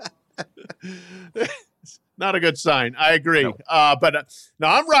 Not a good sign. I agree. No. But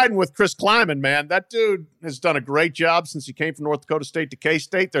I'm riding with Chris Kleiman, man. That dude has done a great job since he came from North Dakota State to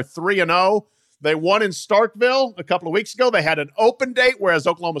K-State. They're 3-0. They won in Starkville a couple of weeks ago. They had an open date, whereas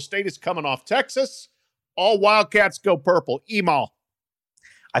Oklahoma State is coming off Texas. All Wildcats go purple. Email.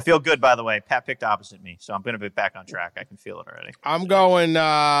 I feel good, by the way. Pat picked opposite me, so I'm going to be back on track. I can feel it already. I'm going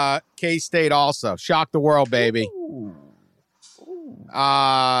K-State also. Shock the world, baby. Ooh.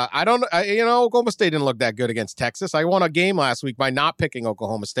 Oklahoma State didn't look that good against Texas. I won a game last week by not picking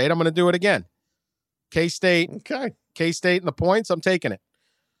Oklahoma State. I'm going to do it again. K-State. Okay. K-State and the points. I'm taking it.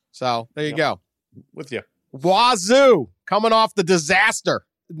 So there you go. With you. Wazoo coming off the disaster.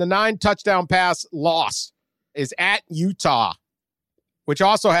 The 9-touchdown pass loss is at Utah, which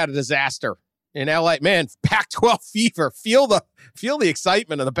also had a disaster in LA. Man, Pac-12 fever. Feel the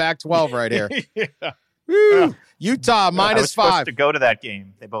excitement of the Pac-12 right here. Yeah. Woo. Utah -5. I was supposed to go to that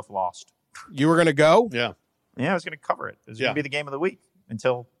game. They both lost. You were going to go? Yeah. Yeah, I was going to cover it. It was going to be the game of the week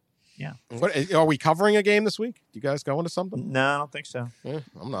until, What, are we covering a game this week? You guys going to something? No, I don't think so.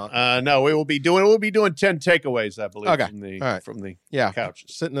 I'm not. No, we'll be doing 10 takeaways, I believe, okay. from the couch.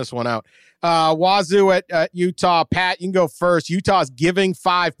 Sitting this one out. Wazoo at Utah. Pat, you can go first. Utah's giving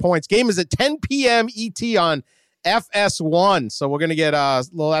 5 points. Game is at 10 p.m. ET on FS1. So we're going to get,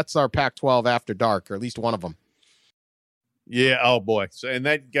 that's our Pac-12 after dark, or at least one of them. Yeah. Oh boy. So, and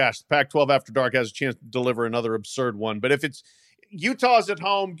Pac-12 after dark has a chance to deliver another absurd one. But if it's Utah's at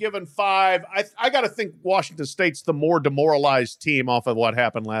home, given 5, I got to think Washington State's the more demoralized team off of what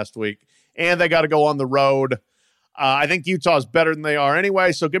happened last week, and they got to go on the road. I think Utah's better than they are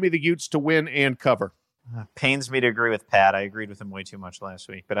anyway. So give me the Utes to win and cover. Pains me to agree with Pat. I agreed with him way too much last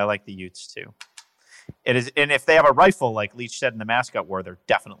week, but I like the Utes too. It is, and if they have a rifle, like Leach said in the mascot war, they're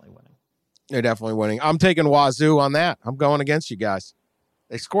definitely winning. They're definitely winning. I'm taking Wazoo on that. I'm going against you guys.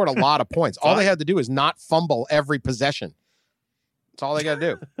 They scored a lot of points. All they had to do is not fumble every possession. That's all they got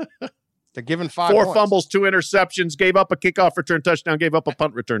to do. They're giving 5 4 points. fumbles, 2 interceptions, gave up a kickoff return touchdown, gave up a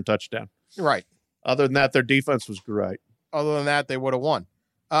punt return touchdown. Right. Other than that, their defense was great. Other than that, they would have won.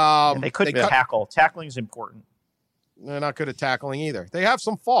 They couldn't tackle. Tackling is important. They're not good at tackling either. They have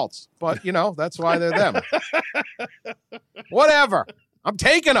some faults, but, that's why they're them. Whatever. I'm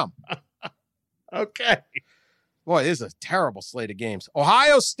taking them. Okay. Boy, this is a terrible slate of games.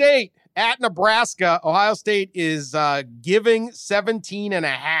 Ohio State at Nebraska. Ohio State is giving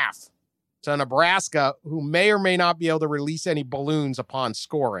 17.5 to Nebraska, who may or may not be able to release any balloons upon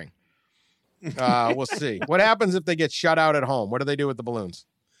scoring. We'll see. What happens if they get shut out at home? What do they do with the balloons?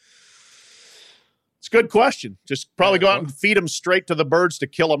 It's a good question. Just probably go out and feed them straight to the birds to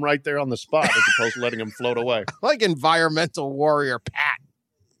kill them right there on the spot as opposed to letting them float away. Like environmental warrior Pat.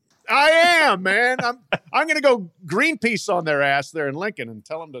 I am, man. I'm going to go Greenpeace on their ass there in Lincoln and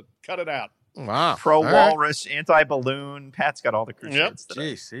tell them to cut it out. Wow. Pro-walrus, anti-balloon. Pat's got all the crusades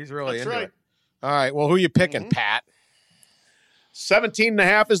today. Jeez, he's really That's into right. it. All right, well, who you picking, Pat?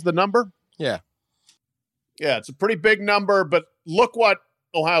 17.5 is the number? Yeah. Yeah, it's a pretty big number, but look what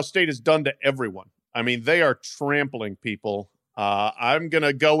Ohio State has done to everyone. I mean, they are trampling people. I'm going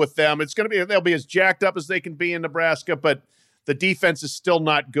to go with them. It's going to be, they'll be as jacked up as they can be in Nebraska, but the defense is still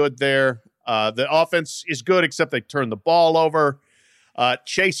not good there. The offense is good, except they turn the ball over.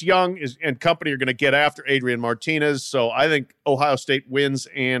 Chase Young and company are going to get after Adrian Martinez. So I think Ohio State wins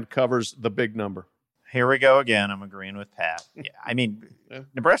and covers the big number. Here we go again. I'm agreeing with Pat. Yeah, I mean,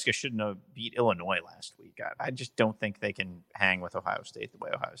 Nebraska shouldn't have beat Illinois last week. I just don't think they can hang with Ohio State the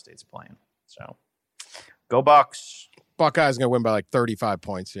way Ohio State's playing. So go Bucks. Buckeyes going to win by like 35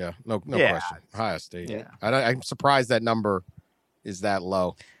 points. Yeah, no Yeah. question. Ohio State. Yeah. I'm surprised that number is that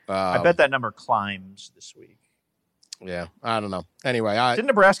low. I bet that number climbs this week. Yeah, I don't know. Anyway, Didn't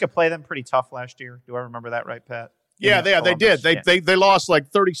Nebraska play them pretty tough last year? Do I remember that right, Pat? Yeah, they did. They lost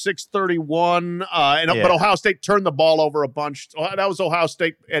like 36-31, but Ohio State turned the ball over a bunch. That was Ohio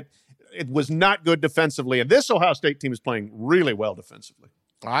State. It was not good defensively, and this Ohio State team is playing really well defensively.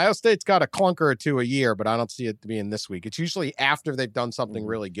 Ohio State's got a clunker or two a year, but I don't see it being this week. It's usually after they've done something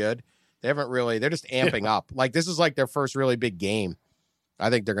really good. They're just amping up. Like this is like their first really big game.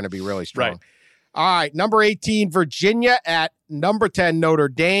 I think they're going to be really strong. Right. All right, number 18, Virginia at number 10, Notre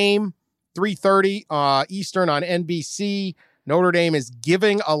Dame, 3:30 Eastern on NBC. Notre Dame is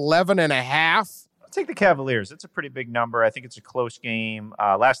giving 11.5. I'll take the Cavaliers. It's a pretty big number. I think it's a close game.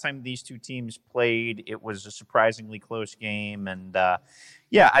 Last time these two teams played, it was a surprisingly close game. And,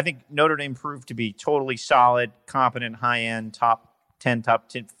 I think Notre Dame proved to be totally solid, competent, high-end, top 10,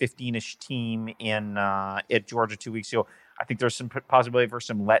 15-ish team at Georgia 2 weeks ago. I think there's some possibility for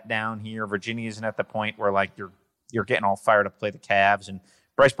some letdown here. Virginia isn't at the point where like you're getting all fired up to play the Cavs, and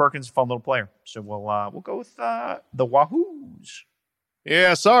Bryce Perkins is a fun little player. So we'll go with the Wahoos.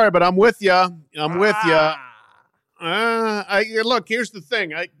 Yeah, sorry, but I'm with you. Look, here's the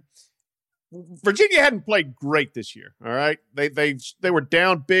thing. Virginia hadn't played great this year. All right, they were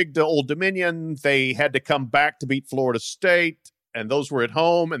down big to Old Dominion. They had to come back to beat Florida State, and those were at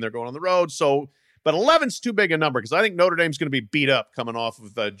home, and they're going on the road. So. But 11's too big a number because I think Notre Dame's going to be beat up coming off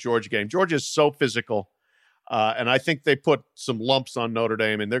of the Georgia game. Georgia is so physical, and I think they put some lumps on Notre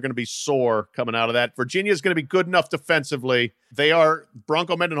Dame, and they're going to be sore coming out of that. Virginia is going to be good enough defensively.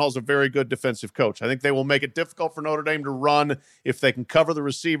 Bronco Mendenhall's a very good defensive coach. I think they will make it difficult for Notre Dame to run if they can cover the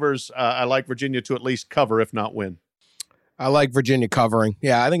receivers. I like Virginia to at least cover, if not win. I like Virginia covering.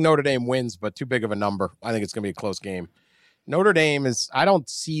 Yeah, I think Notre Dame wins, but too big of a number. I think it's going to be a close game. Notre Dame I don't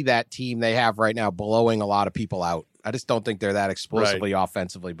see that team they have right now blowing a lot of people out. I just don't think they're that explosively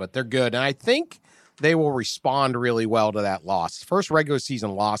offensively, but they're good. And I think they will respond really well to that loss. First regular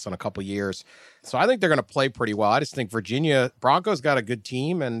season loss in a couple years. So I think they're going to play pretty well. I just think Broncos got a good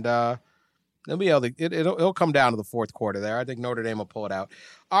team, and they'll be able to, it'll come down to the fourth quarter there. I think Notre Dame will pull it out.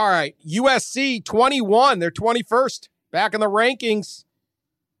 All right. USC 21. They're 21st. Back in the rankings.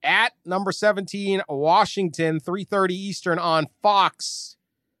 At number 17, Washington, 3:30 Eastern on Fox.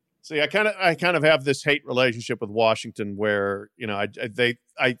 See, I kind of have this hate relationship with Washington where, I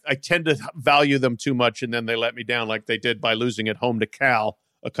tend to value them too much, and then they let me down like they did by losing at home to Cal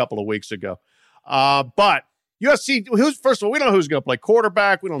a couple of weeks ago. But USC, first of all, we don't know who's going to play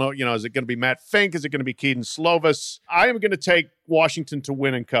quarterback. We don't know, is it going to be Matt Fink? Is it going to be Keaton Slovis? I am going to take Washington to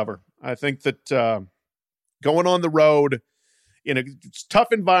win and cover. I think that going on the road in a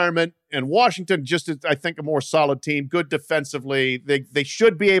tough environment, and Washington just is, I think, a more solid team, good defensively. They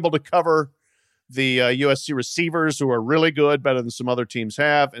should be able to cover the USC receivers, who are really good, better than some other teams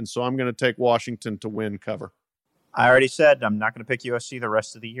have, and so I'm going to take Washington to win cover. I already said I'm not going to pick USC the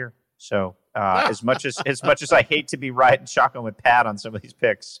rest of the year. So as much as I hate to be riding shotgun with Pat on some of these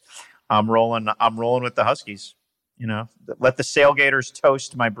picks, I'm rolling with the Huskies. Let the Sailgators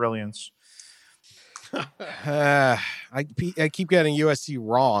toast my brilliance. I keep getting USC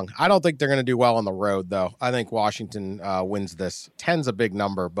wrong. I don't think they're going to do well on the road, though. I think Washington wins this. 10's a big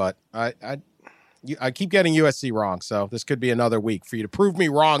number, but I keep getting USC wrong, so this could be another week for you to prove me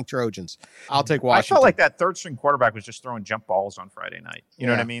wrong, Trojans. I'll take Washington. I felt like that third-string quarterback was just throwing jump balls on Friday night. You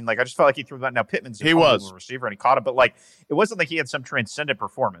know what I mean? Like, I just felt like he threw that. Now, Pittman's a receiver, and he caught it, but, like, it wasn't like he had some transcendent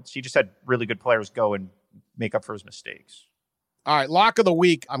performance. He just had really good players go and make up for his mistakes. All right, lock of the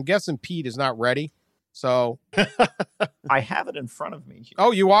week. I'm guessing Pete is not ready, so. I have it in front of me.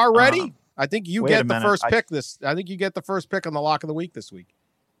 Oh, you are ready? I think you get the first pick I think you get the first pick on the lock of the week this week.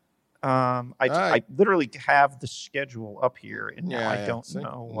 I literally have the schedule up here, and now I don't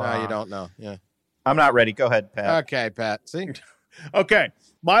know. No, you don't know. Yeah, I'm not ready. Go ahead, Pat. Okay, Pat. See? Okay,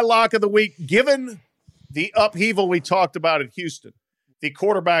 my lock of the week, given the upheaval we talked about at Houston, the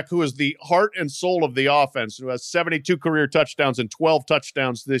quarterback who is the heart and soul of the offense, who has 72 career touchdowns and 12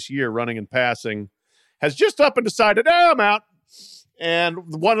 touchdowns this year running and passing, has just up and decided, I'm out. And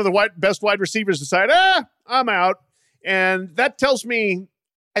one of the best wide receivers decided, I'm out. And that tells me,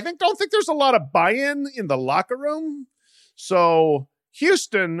 don't think there's a lot of buy-in in the locker room. So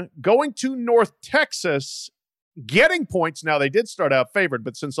Houston going to North Texas, getting points. Now, they did start out favored,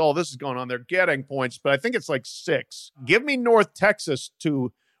 but since all this is going on, they're getting points. But I think it's like 6. Give me North Texas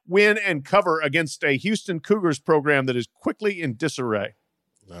to win and cover against a Houston Cougars program that is quickly in disarray.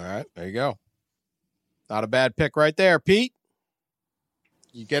 All right, there you go. Not a bad pick right there, Pete.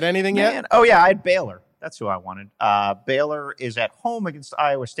 You get anything yet? Oh, yeah, I had Baylor. That's who I wanted. Baylor is at home against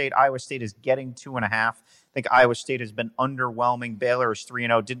Iowa State. Iowa State is getting 2.5. I think Iowa State has been underwhelming. Baylor is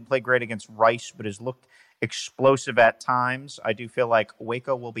 3-0. Didn't play great against Rice, but has looked explosive at times. I do feel like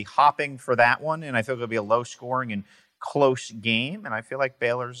Waco will be hopping for that one, and I feel it'll be a low-scoring and close game. And I feel like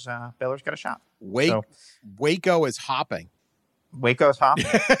Baylor's got a shot. Waco is hopping. Waco's hopping.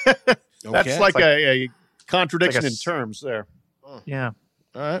 That's like a contradiction in terms there. Yeah.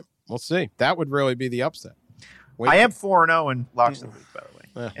 All right. We'll see. That would really be the upset. I am 4-0 in locks of the week, by the way.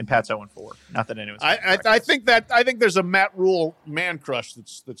 Yeah. And Pat's 0-4. Not that anyone's. I think there's a Matt Rule man crush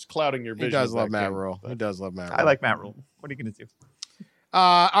that's clouding your vision. He does love Matt Rule. He does love Matt Rule. I like Matt Rule. What are you going to do?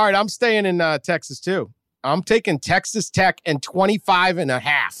 All right. I'm staying in Texas, too. I'm taking Texas Tech and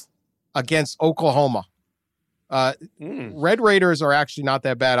 25.5 against Oklahoma. Red Raiders are actually not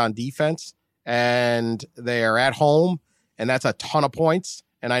that bad on defense, and they are at home. And that's a ton of points.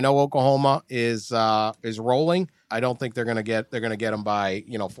 And I know Oklahoma is rolling. I don't think they're going to get them by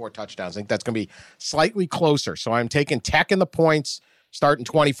 4 touchdowns. I think that's going to be slightly closer. So I'm taking Tech in the points, starting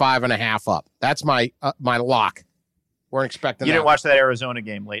 25.5 up. That's my lock. We're expecting. You didn't watch that Arizona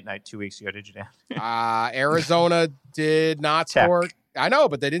game late night 2 weeks ago, did you, Dan? Arizona did not score. I know,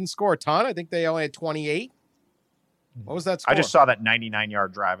 but they didn't score a ton. I think they only had 28. What was that score? I just saw that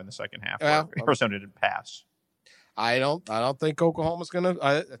 99-yard drive in the second half. Arizona didn't pass. I don't think Oklahoma's going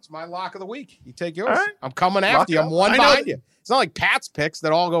to. That's my lock of the week. You take yours. Right. I'm coming after you. I'm one behind you. It's not like Pat's picks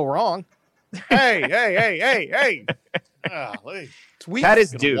that all go wrong. Hey. Pat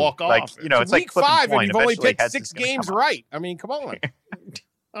is due. Walk like, off. It's week like 5 and you've only picked 6 games right. I mean, come on.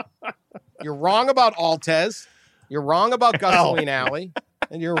 You're wrong about Altez. You're wrong about Gasoline Alley.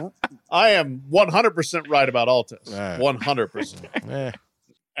 And I am 100% right about Altez. 100%.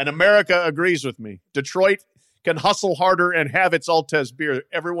 And America agrees with me. Detroit can hustle harder and have its Altez beer.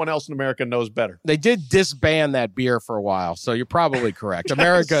 Everyone else in America knows better. They did disband that beer for a while, so you're probably correct.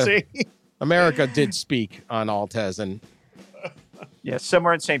 America did speak on Altez. And yeah,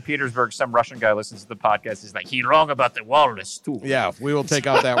 somewhere in St. Petersburg, some Russian guy listens to the podcast. He's like, he's wrong about the walrus, too. Yeah, we will take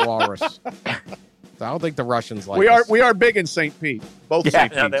out that walrus. I don't think the Russians like We are big in St. Pete. Both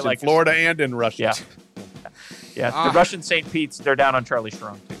St. Pete's, in Florida and in Russia. Yeah, the Russian St. Pete's, they're down on Charlie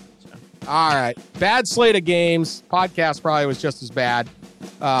Strong, too. All right. Bad slate of games. Podcast probably was just as bad.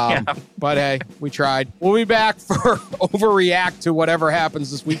 But hey, we tried. We'll be back for overreact to whatever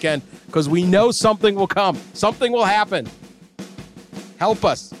happens this weekend because we know something will come. Something will happen. Help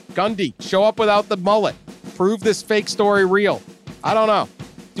us. Gundy, show up without the mullet. Prove this fake story real. I don't know.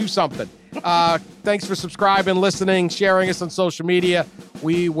 Do something. Thanks for subscribing, listening, sharing us on social media.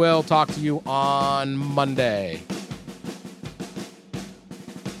 We will talk to you on Monday.